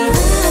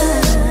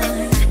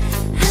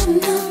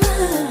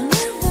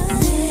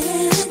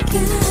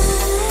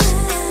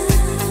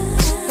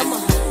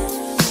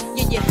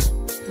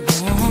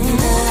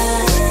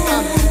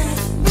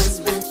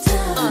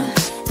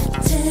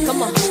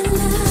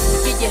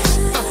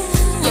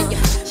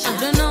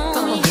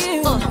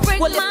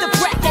 Well, if the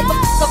brat gave a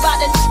fuck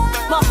about it,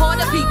 my heart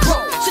would be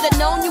broke. Should've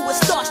known you were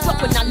starstruck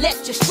when I let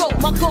you stroke.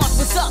 My guard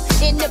was up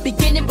in the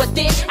beginning, but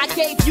then I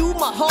gave you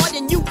my heart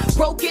and you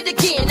broke it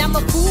again. I'm a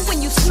fool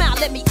when you smile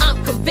at me,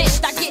 I'm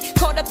convinced. I get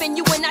caught up in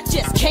you and I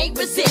just can't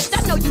resist.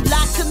 I know you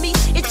lied to me,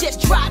 it just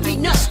drives me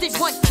nuts. This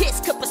one kiss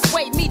could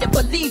persuade me to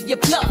believe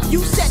your bluff. You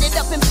set it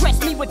up,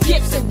 impressed me with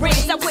gifts and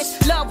rings. I wish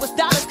love was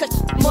dollars, cause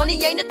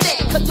money ain't a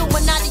thing.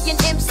 Illuminati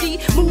and MC,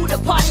 move the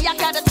party, I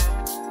gotta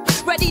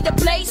ready to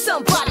play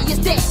somebody is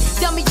dead.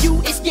 Dummy,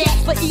 you is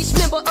gas for each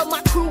member of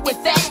my crew. In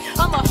fact,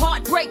 I'ma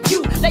heartbreak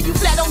you, lay you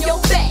flat on your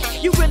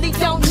back. You really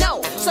don't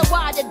know, so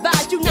I'd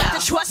advise you not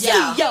to trust me,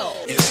 yo.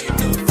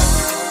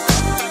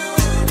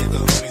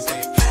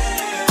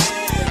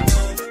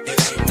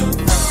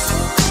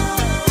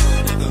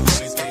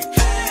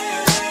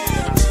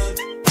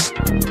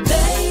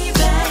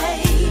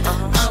 Baby,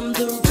 I'm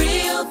the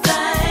real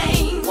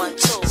thing.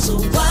 So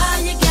why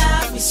you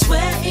got me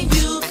sweating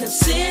you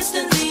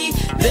consistently?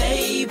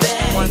 Baby,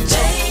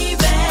 baby,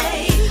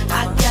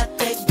 I got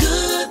that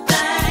good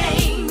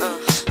thing.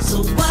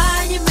 So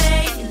why you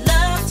making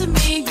love to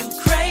me, you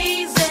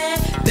crazy,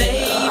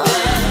 baby?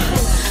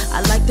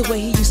 I like the way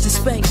he used to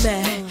spank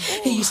me.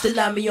 He used to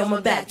lie me on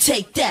my back,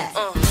 take that.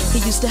 He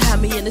used to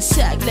have me in the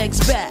sack, legs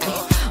back.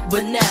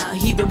 But now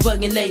he been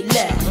bugging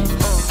lately.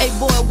 Hey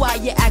boy, why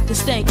you acting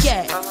stank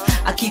at?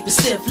 I keep it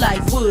stiff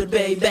like wood,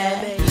 baby.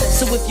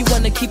 So if you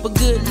wanna keep a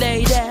good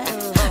lady,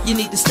 you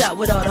need to stop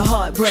with all the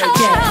heartbreak. You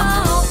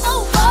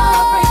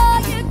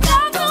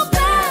got no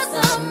best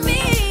of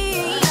me.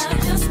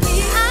 Just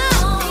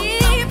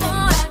keep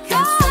on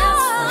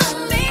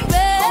kissing me,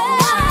 baby.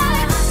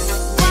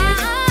 Why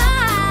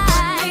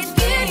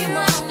did you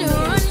want to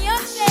run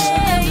your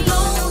shade?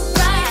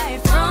 Right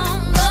from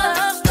the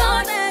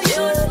start that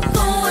you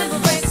go and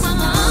break my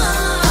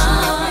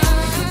heart.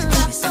 You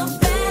got so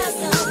best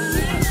of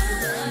me.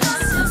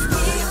 Just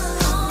keep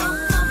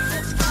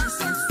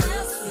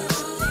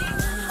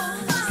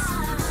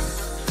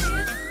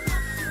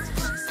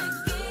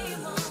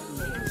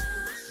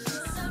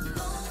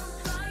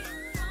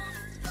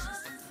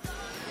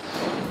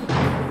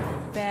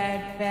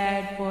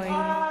Bad boy.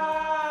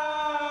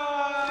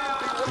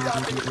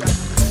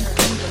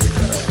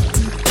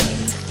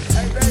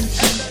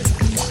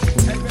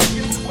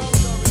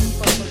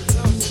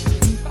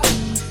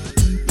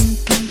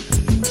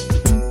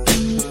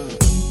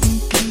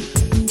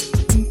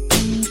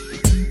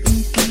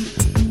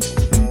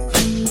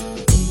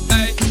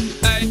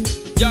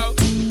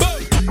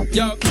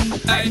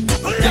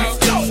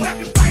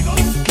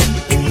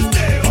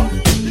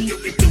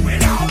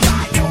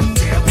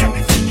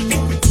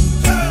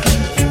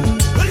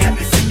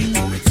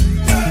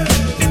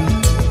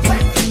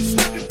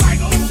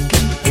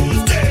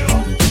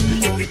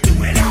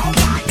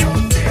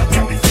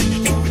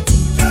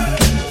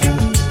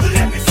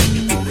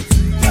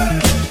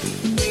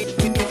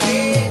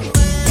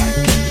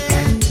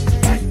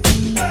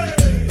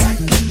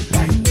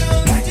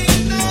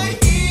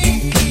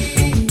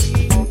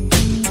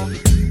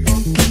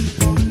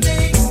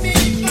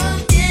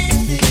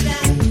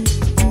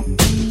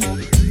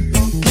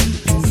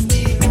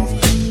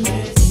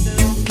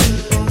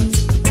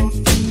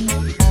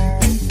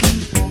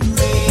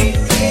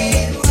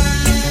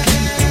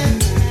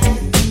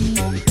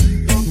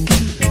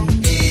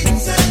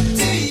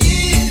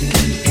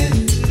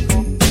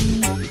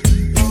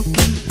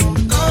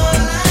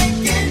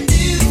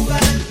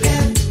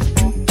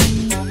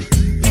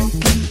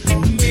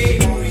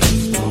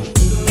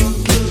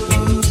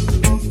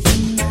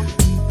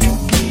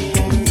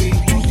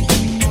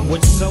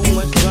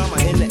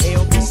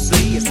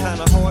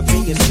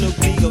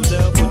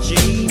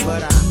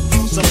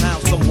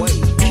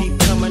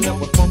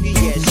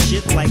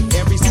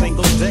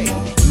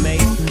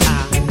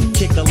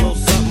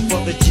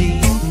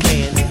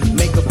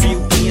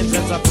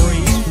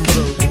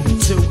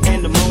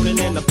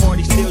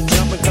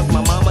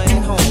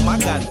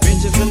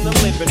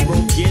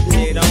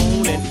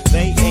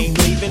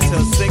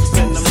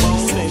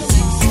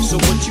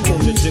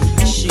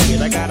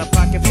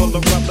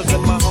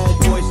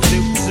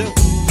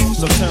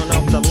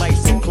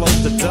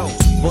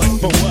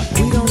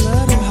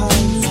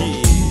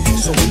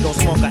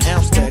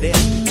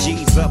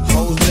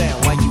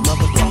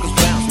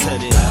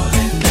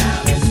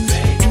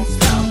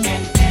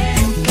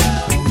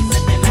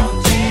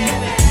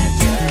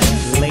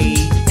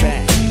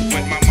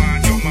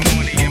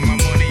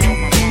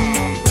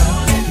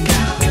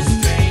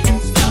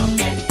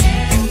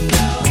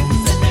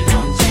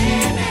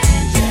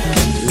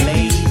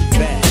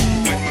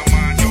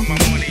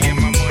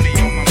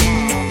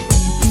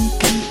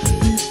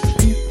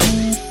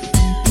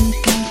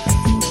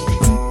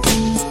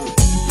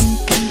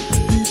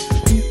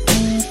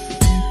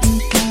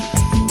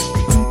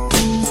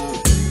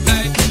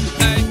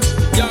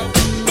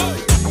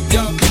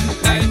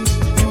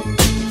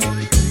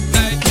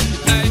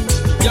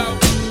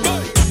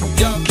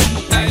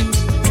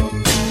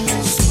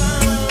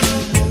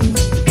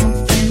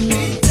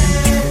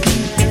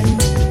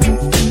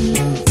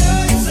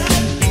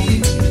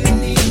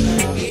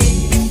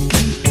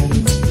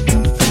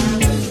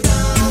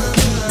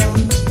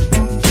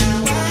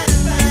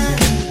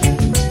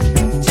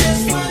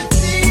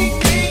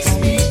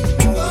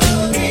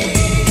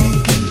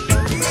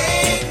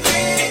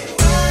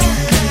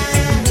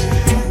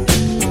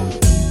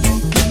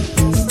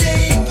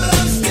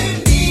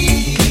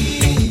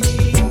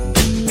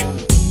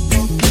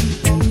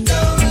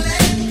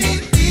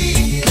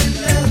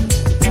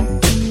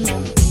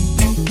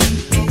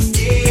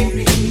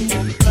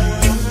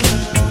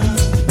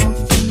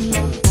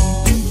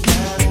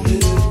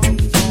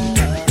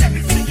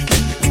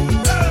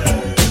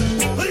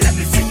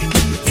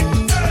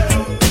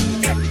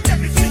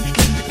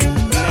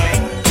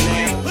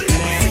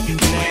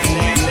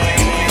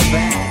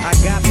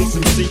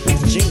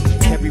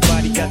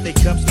 got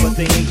their cups, but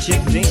they ain't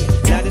chipped in.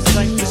 Now this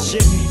type of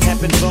shit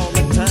happens all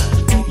the time.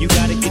 You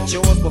gotta get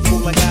yours, but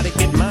fool, I gotta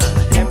get mine.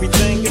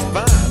 Everything is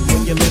fine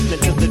when you're listening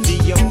to the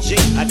D.O.G.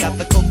 I got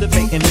the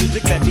cultivating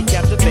music that be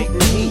captivating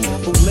he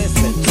who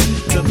listens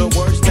to the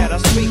words that I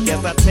speak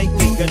as I take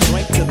me a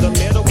drink to the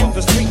middle of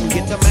the street and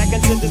get to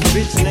mackin' to this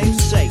bitch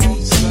named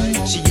Shady.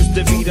 She used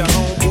to be the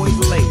homeboy's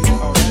lady.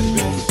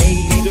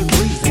 80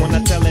 degrees when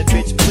I tell that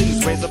bitch,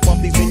 please raise up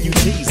off these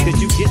NUTs,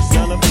 cause you get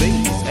none of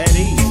these at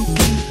ease.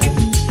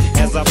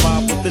 As I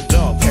vibe with the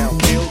dog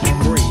pound, feel the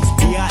breeze.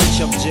 Biatch,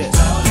 I'm just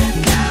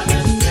rolling down the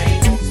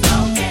street,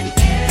 smoking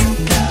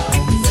Indo,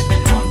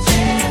 sipping on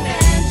gin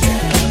and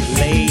juice.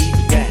 Laid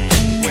back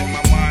with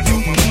my mind on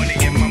my money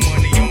and my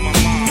money on my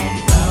mind.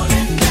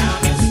 Rolling down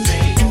the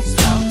street,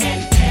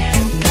 smoking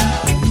Indo,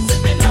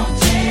 sipping on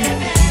gin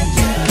and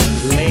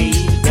juice.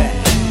 Laid back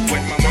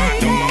with my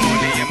mind on my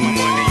money and my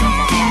money on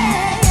my mind.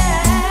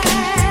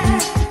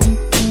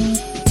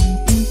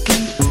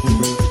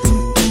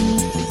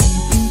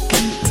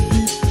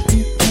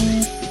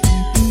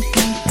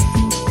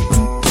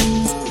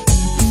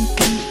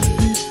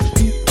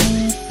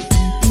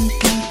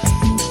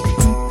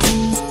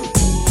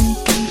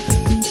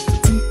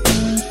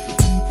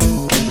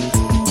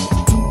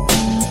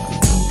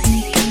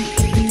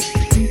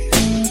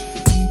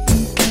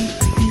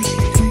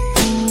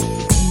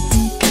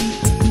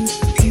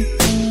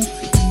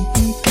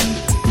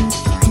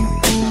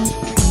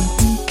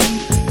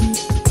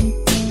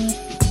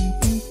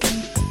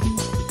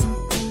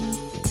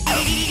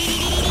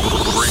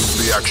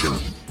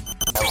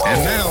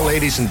 And now,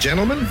 ladies and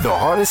gentlemen, the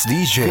hottest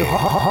DJ. The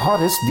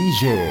hottest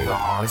DJ. The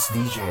hottest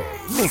DJ.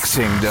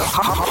 Mixing the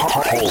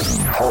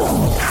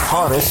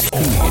hottest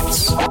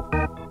beats.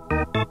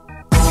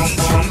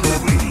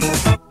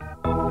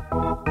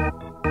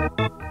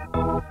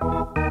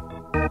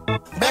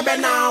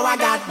 Baby, now I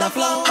got the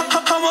flow.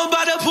 I'm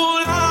about to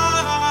pull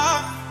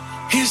up.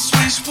 His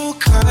wishful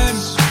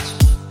curves.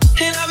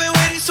 And I've been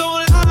waiting so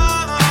long.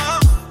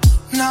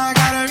 Now I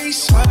gotta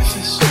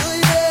resurface.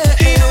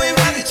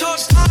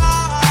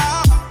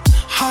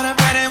 All the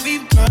bread and we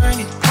burn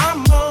it.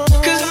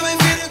 Cause I've been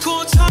feeling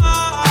cool time.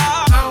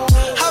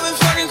 I've been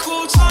fucking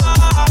cool time.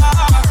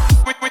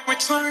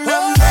 Turn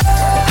up.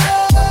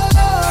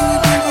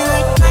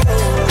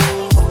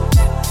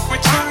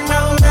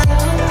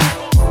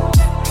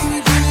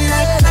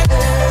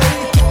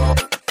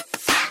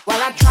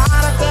 Well, I try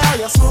to tell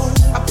you so,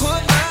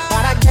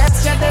 but I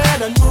guess you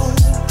didn't know.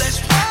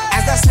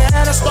 As I said,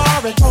 the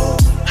story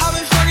goes, I've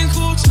been fucking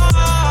cool time.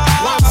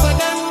 Once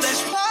again,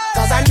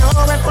 cause I know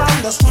it from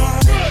the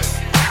start.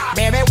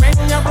 Baby, when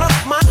you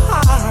broke my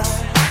heart,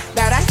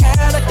 that I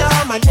had to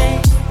come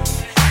again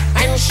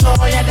and show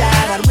you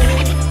that I'd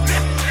win.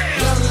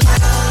 You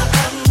love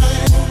me.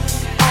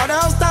 All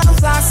those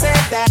times I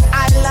said that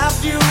I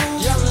loved you.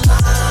 You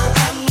love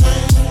me.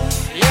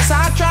 Yes,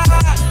 I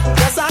tried.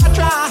 Yes, I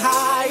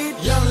tried.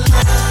 You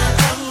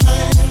love me.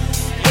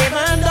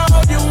 Even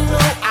though you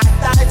know I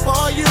died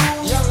for you.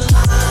 You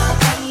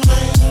love me.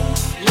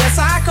 Yes,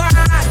 I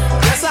cried.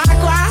 Yes, I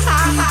cried.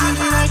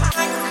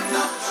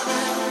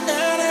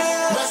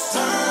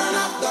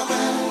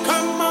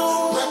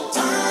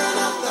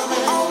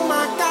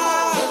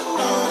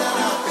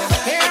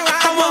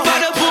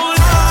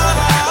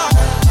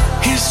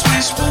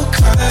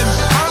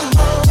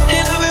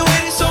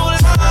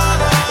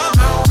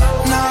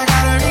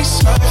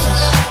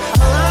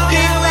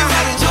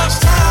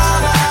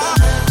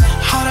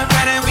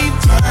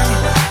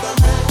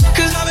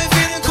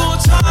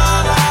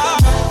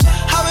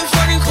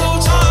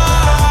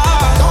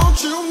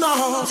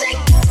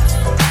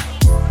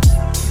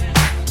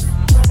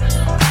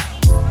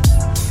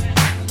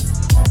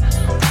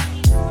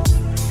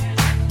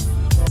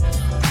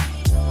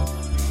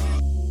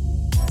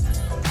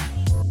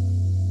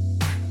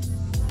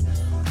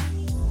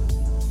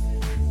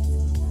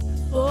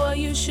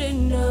 You should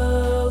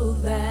know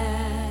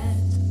that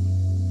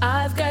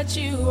I've got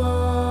you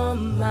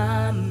on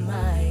my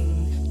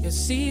mind, your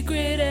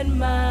secret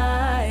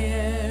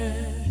admirer.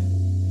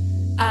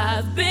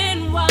 I've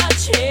been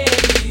watching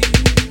you.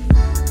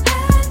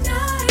 At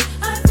night,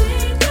 I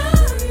think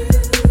of you.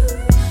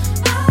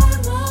 I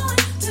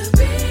want to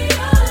be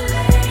your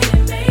lady,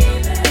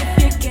 baby.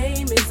 If your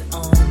game is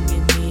on,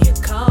 give me a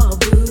call,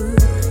 boo.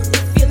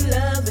 If you're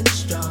loving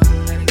strong,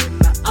 I'll give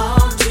my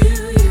all to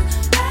you.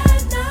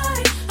 At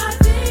night, I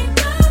think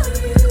of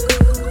you.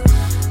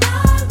 I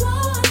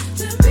want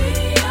to be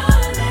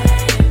your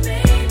lady,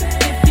 baby.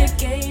 If your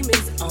game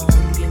is on,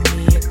 give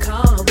me a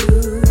call,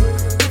 boo.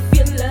 If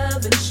you're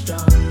loving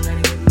strong,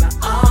 I'll give my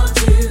all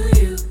to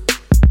you.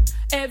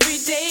 Every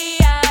day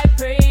I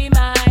pray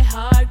my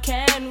heart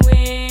can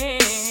win.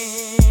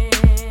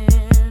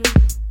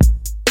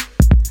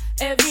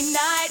 Every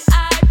night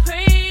I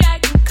pray I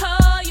can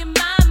call you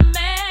my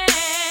man.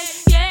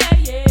 Yeah,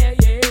 yeah,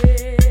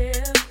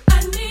 yeah. I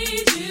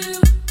need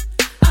you.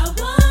 I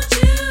want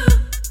you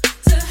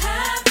to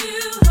have you,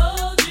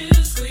 hold you,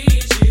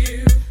 squeeze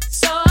you.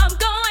 So I'm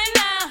going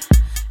out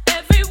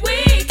every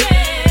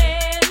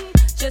weekend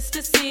just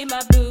to see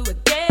my boo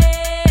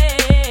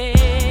again.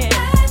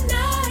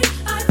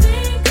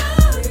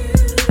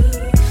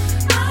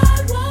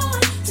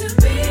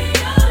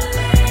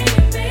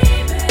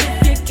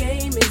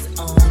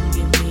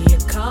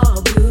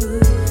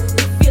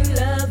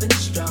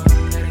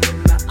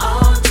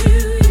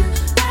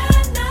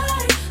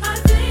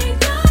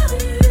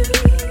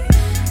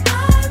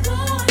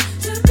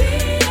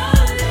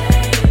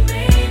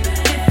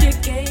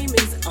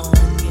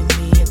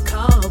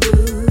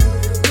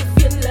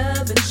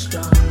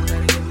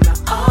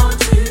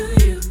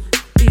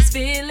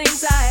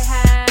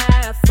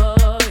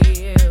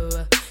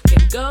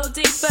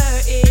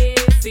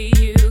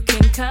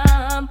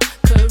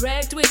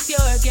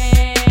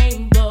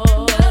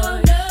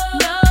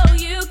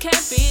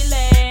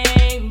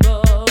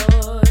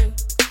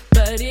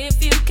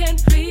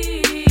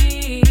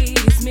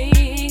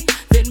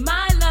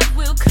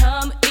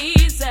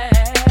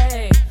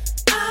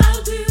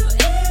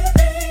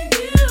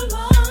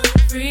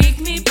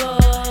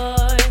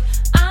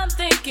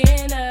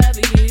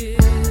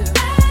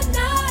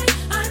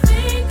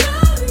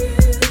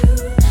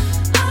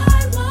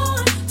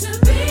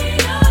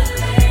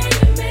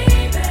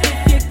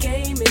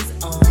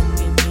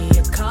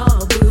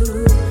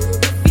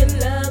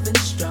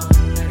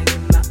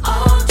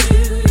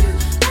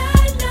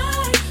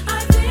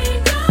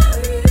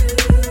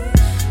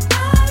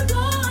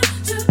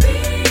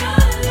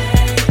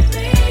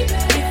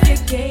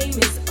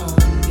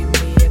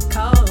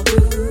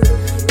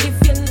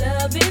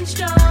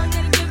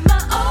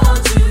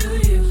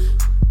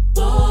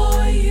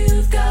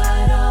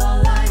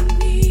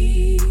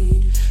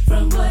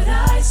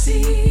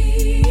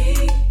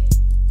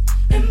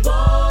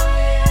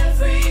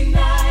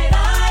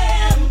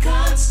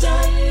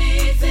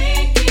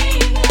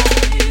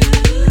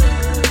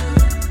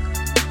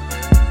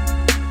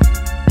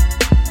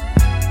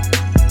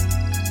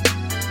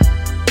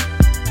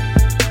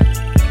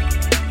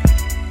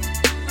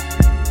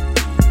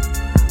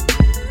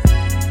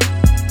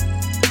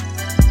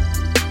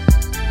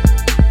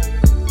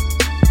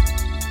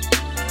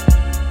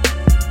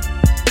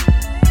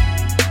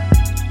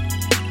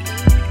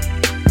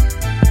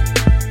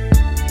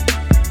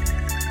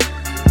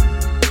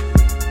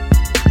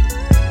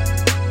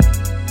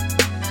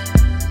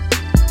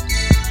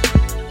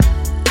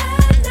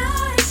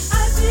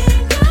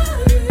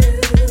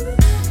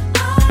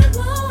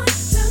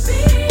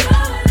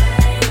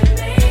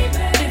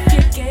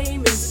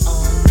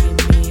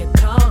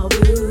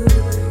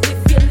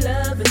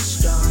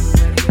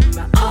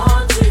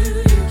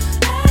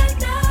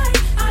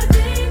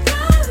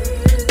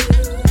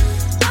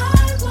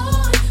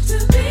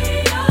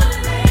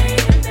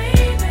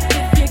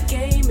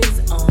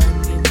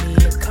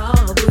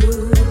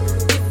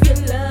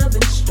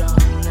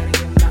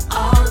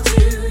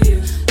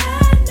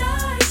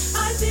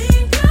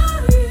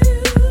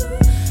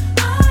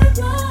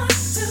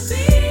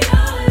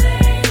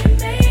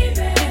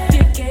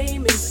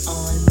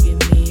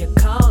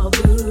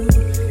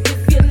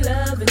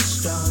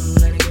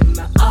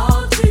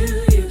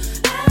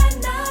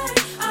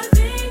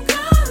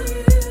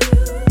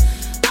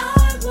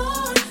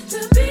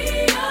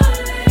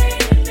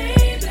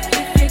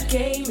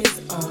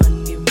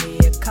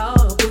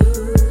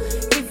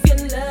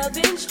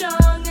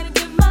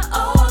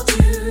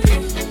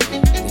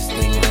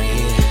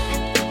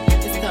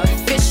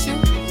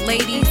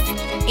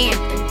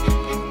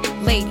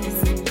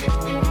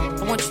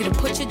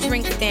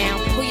 drinks down,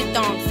 pull your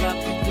thongs up,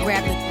 and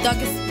grab the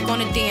thuggest on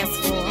the dance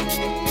floor.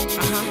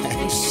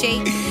 And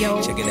shake,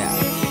 yo. Check it out.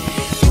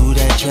 Ooh,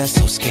 that dress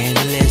so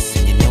scandalous,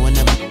 and you know I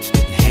never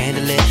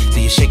handle it. So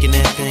you're shaking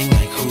that thing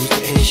like who's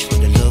the ish,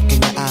 with a look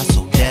in your eyes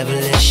so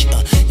devilish.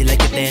 You like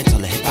to dance on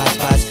the hip hop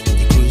spots,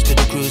 you cruise to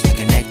the cruise to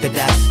connect the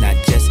dots. Not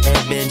just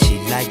urban, she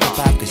liked the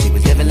pop, cause she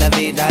was living la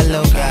vida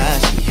loca.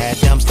 She had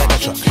dumps like a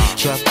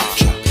truck.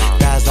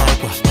 Guys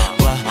like what?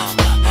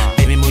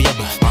 Baby, move your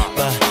butt.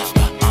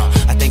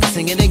 I think I'm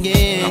singing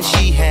again.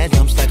 She had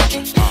dumps like a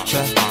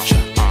truck.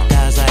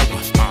 Guys like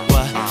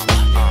what?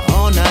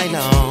 All night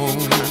long.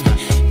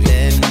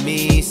 Let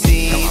me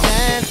see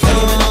that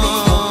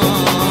thong.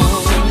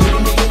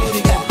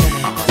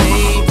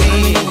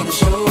 Baby,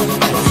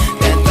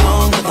 that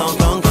thong.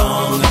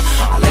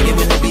 I like it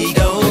when the beat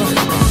go.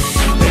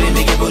 Baby,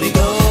 make your booty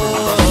go.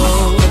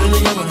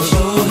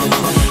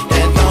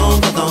 That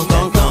thong.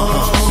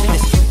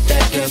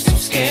 That girl's so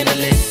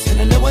scandalous, and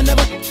I know I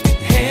never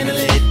handle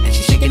it. And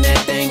she's shaking that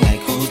thing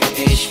like who's the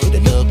ish, with a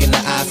look in the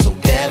eye so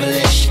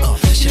devilish.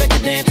 She like to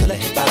dance till the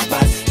hip hop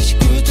spots. She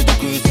cruise to the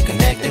cruise to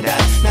connect the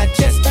dots. Not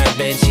just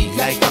urban, she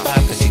liked the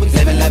pop, cause she was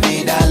living la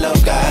vida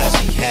loca.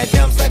 She had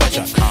dumps like a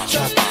truck.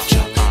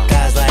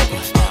 Guys like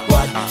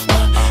what?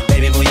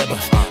 Baby, move your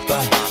butt.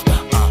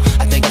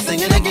 I think I'm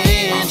singing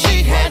again.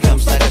 She had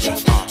dumps like a truck.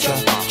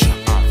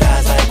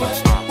 Guys like what?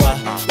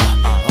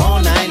 All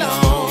night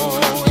long.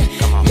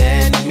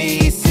 Let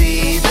me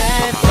see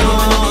that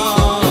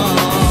thong.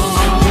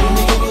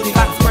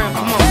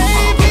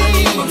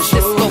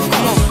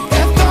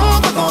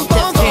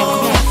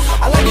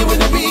 I like it when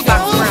the beat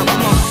goes.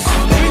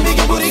 Baby, make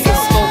your booty go.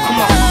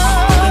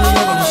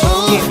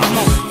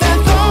 That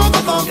thong.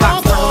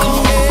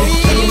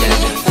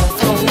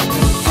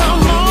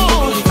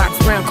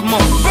 Come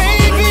on.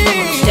 Baby.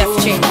 Steph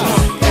J, come on.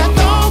 That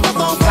thong.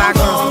 Five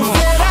girls, come on.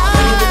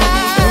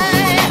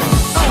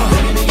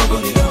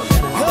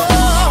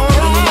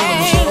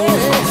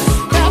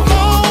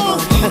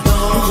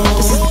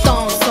 This is the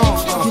thong song.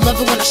 You love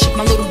it when I shake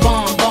my little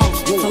bomb.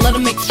 I let her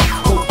make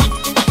go.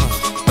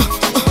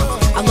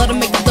 I let her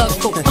make the thug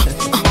go.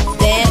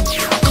 Dad,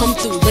 come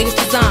through, latest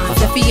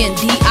designs.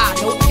 F-E-N-D-I,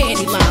 no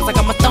panty lines. I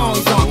got my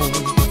thongs on.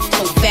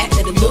 So fat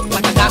that it look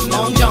like I got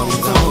long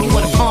johns on. You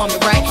wanna palm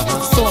it, right?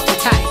 Soft and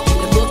tight.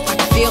 And it look like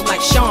I feel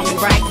like Charmin,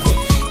 right?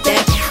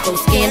 That so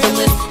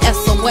scandalous.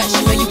 SOS,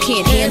 you know you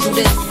can't handle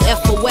this.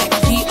 FOX,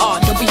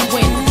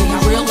 DRWN. Do you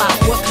realize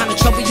what kind of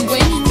trouble you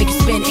in? Make you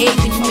spend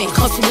eggs and you make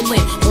hustling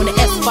on the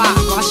S5.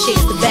 While I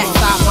shake the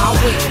backside my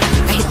way.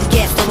 I hit the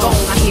gas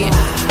alone, I hear.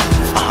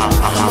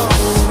 Come on.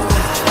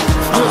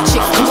 Real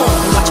chicks, come on.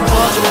 And watch them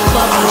bug in the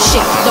club and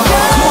shake the dog.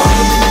 Come on.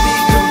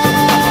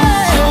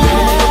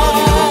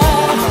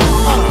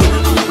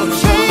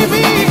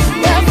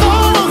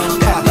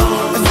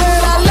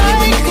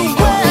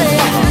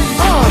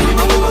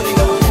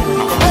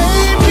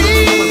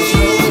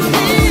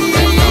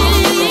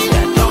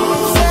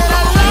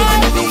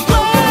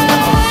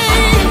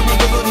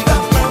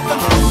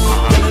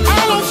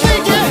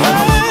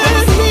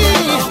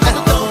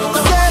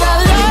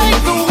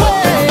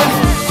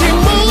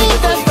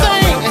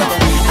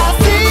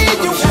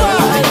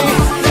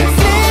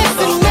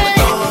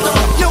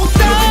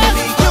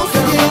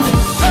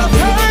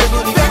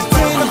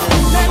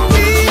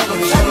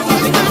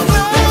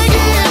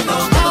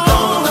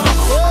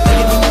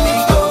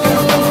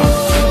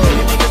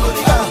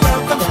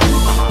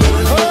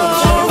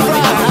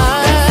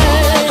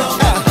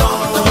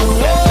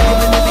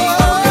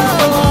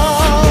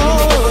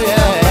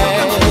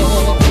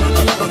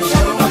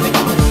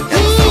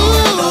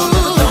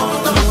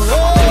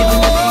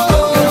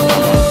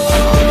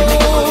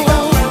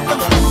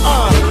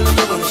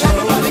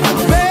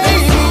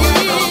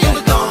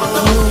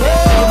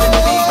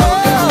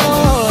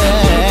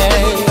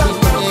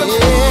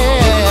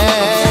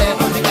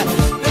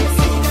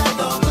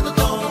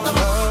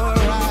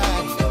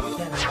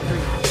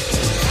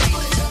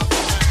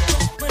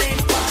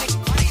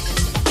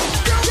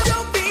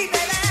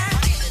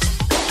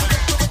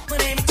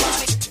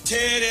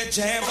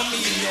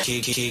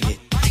 Kick it.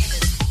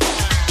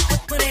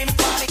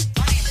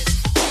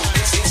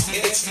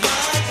 It's my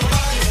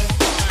body.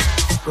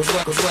 Cause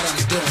what I'm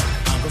doing.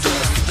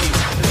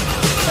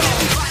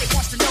 Everybody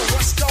wants to know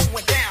what's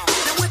going down.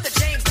 Now with the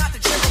James, not the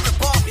Jim, with the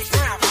Barbie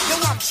Brown. Yo,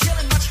 I'm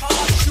chilling much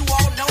harder, you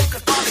all know,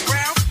 cause Barbie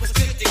Brown was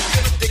good to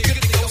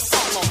go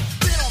solo.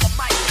 Been on the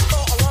mic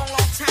for a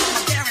long time.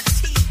 I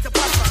guarantee to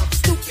bust a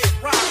stupid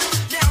rhyme.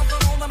 Now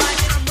I'm on the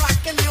mic and I'm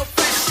rocking no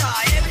pressure.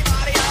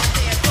 Everybody out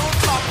there, don't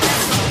talk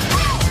pressure.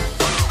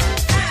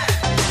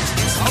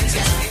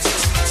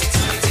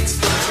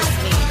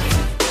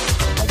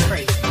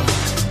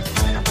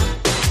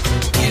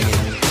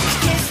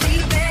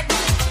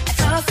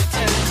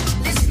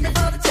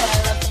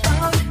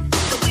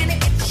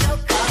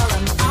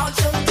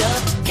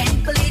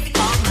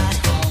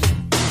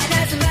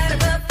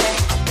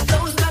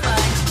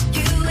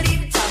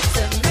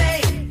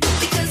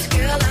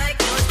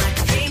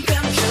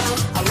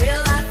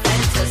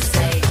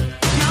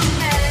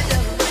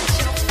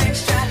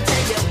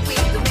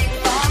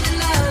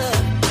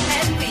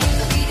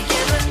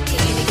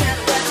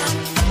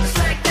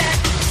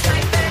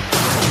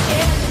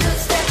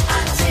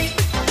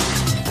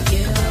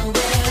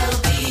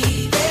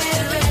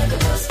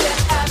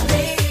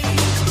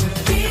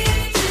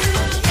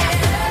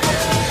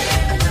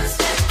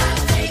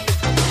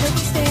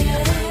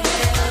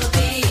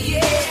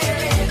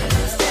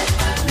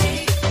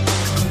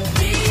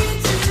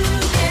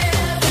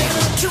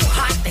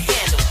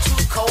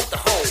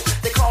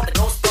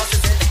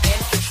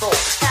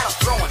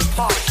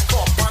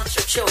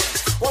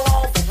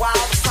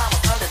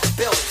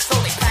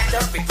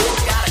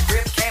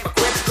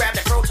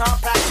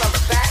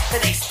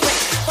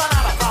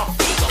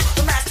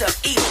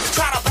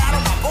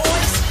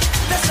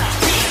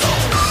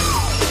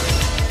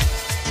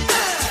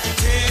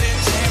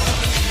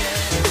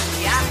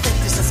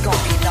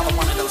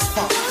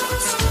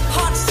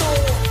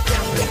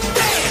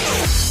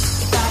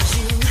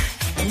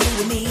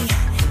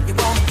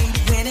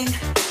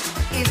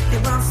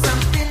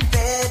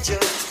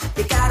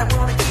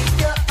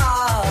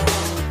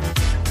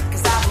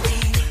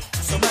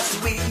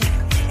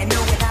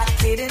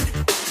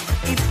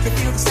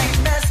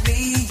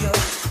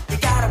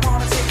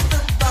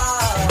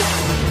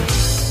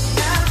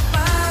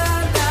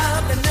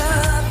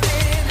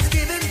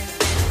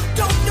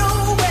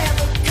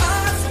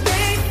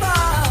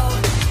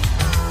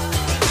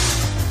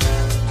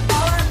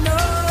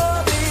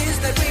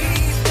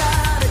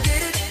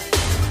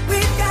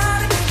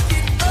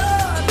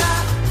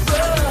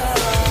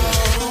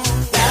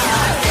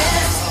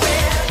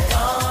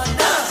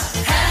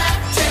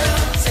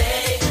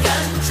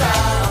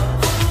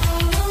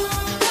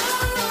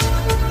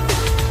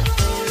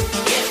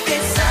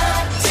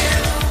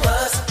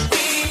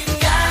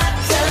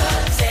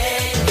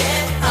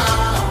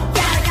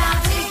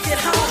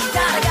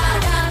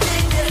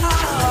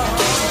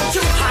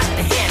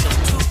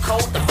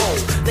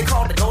 They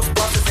called the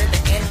Ghostbusters and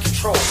the in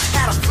control.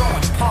 Had a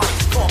throwing party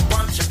for a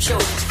bunch of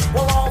children.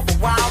 Well, all the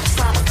while, the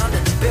slime was under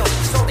the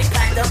building. So they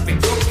packed up and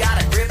moved, got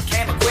a grip,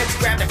 came equipped,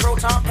 grabbed the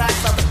proton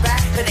packs on the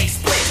back, then they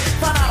split.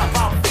 Found out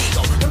about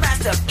Vigo, the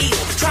master of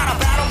evil. Trying to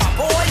battle my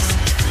boys?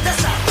 That's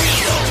not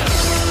real.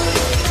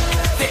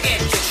 They're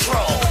in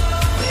control.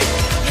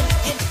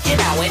 You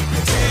know it.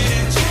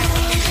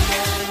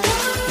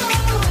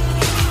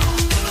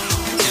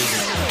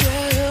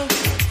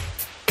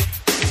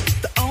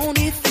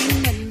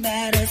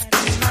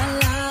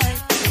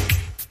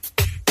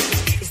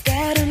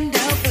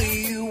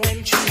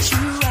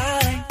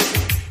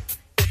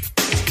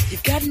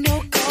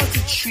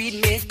 Treat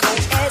me cold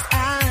as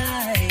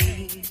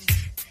ice.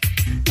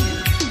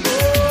 Oh,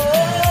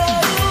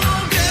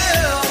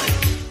 girl,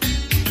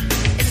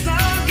 as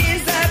long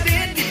as I've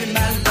been giving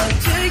my love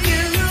to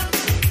you,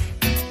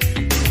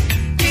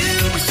 you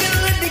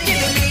should be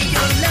giving me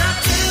your love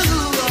too.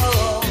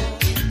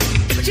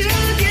 But you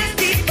just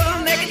keep on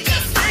making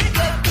just like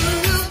a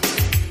fool.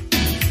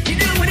 You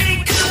know it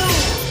ain't cool.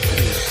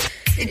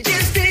 It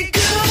just ain't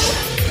cool.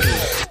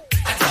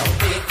 I don't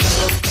be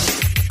cool.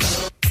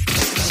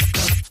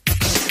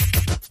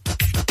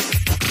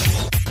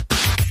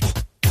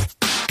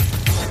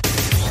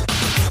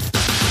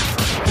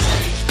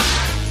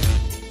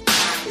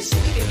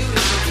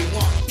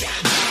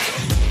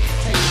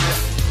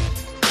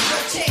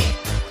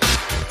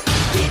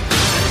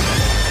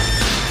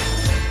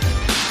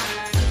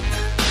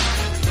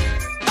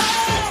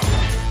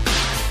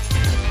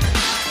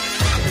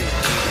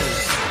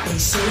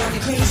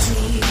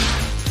 Crazy,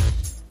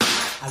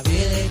 I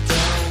really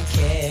don't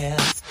care.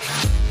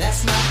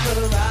 That's my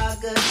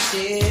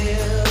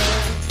prerogative.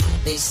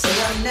 They say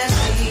I'm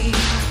nasty,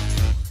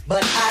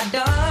 but I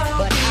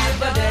don't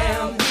give a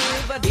damn.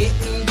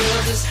 Getting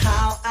girls is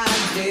how I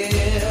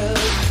live.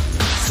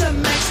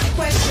 Some ask me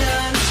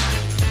questions,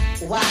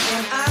 why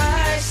am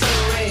I so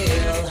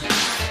real?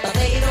 But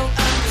they don't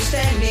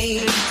understand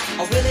me,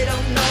 or really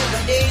don't know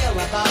the deal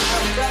about a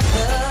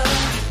brother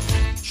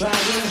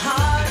trying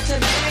hard to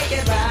make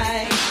it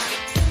right.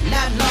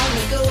 Not long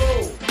ago,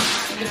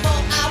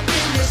 before I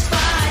win this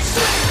fight,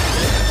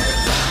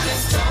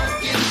 everybody's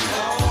talking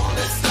all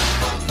this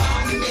stuff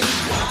about me.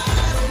 Why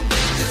don't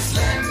they just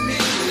let me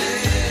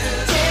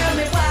live? Tell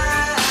me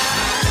why.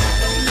 I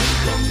don't need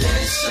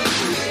permission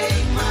to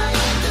make my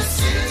own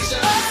decision.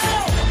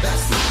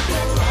 That's my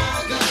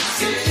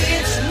prerogative.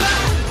 It's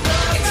my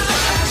prerogative.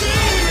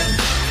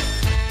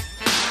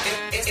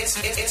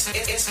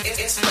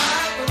 It's my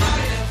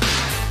prerogative.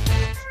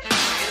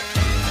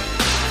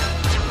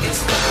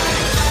 It's my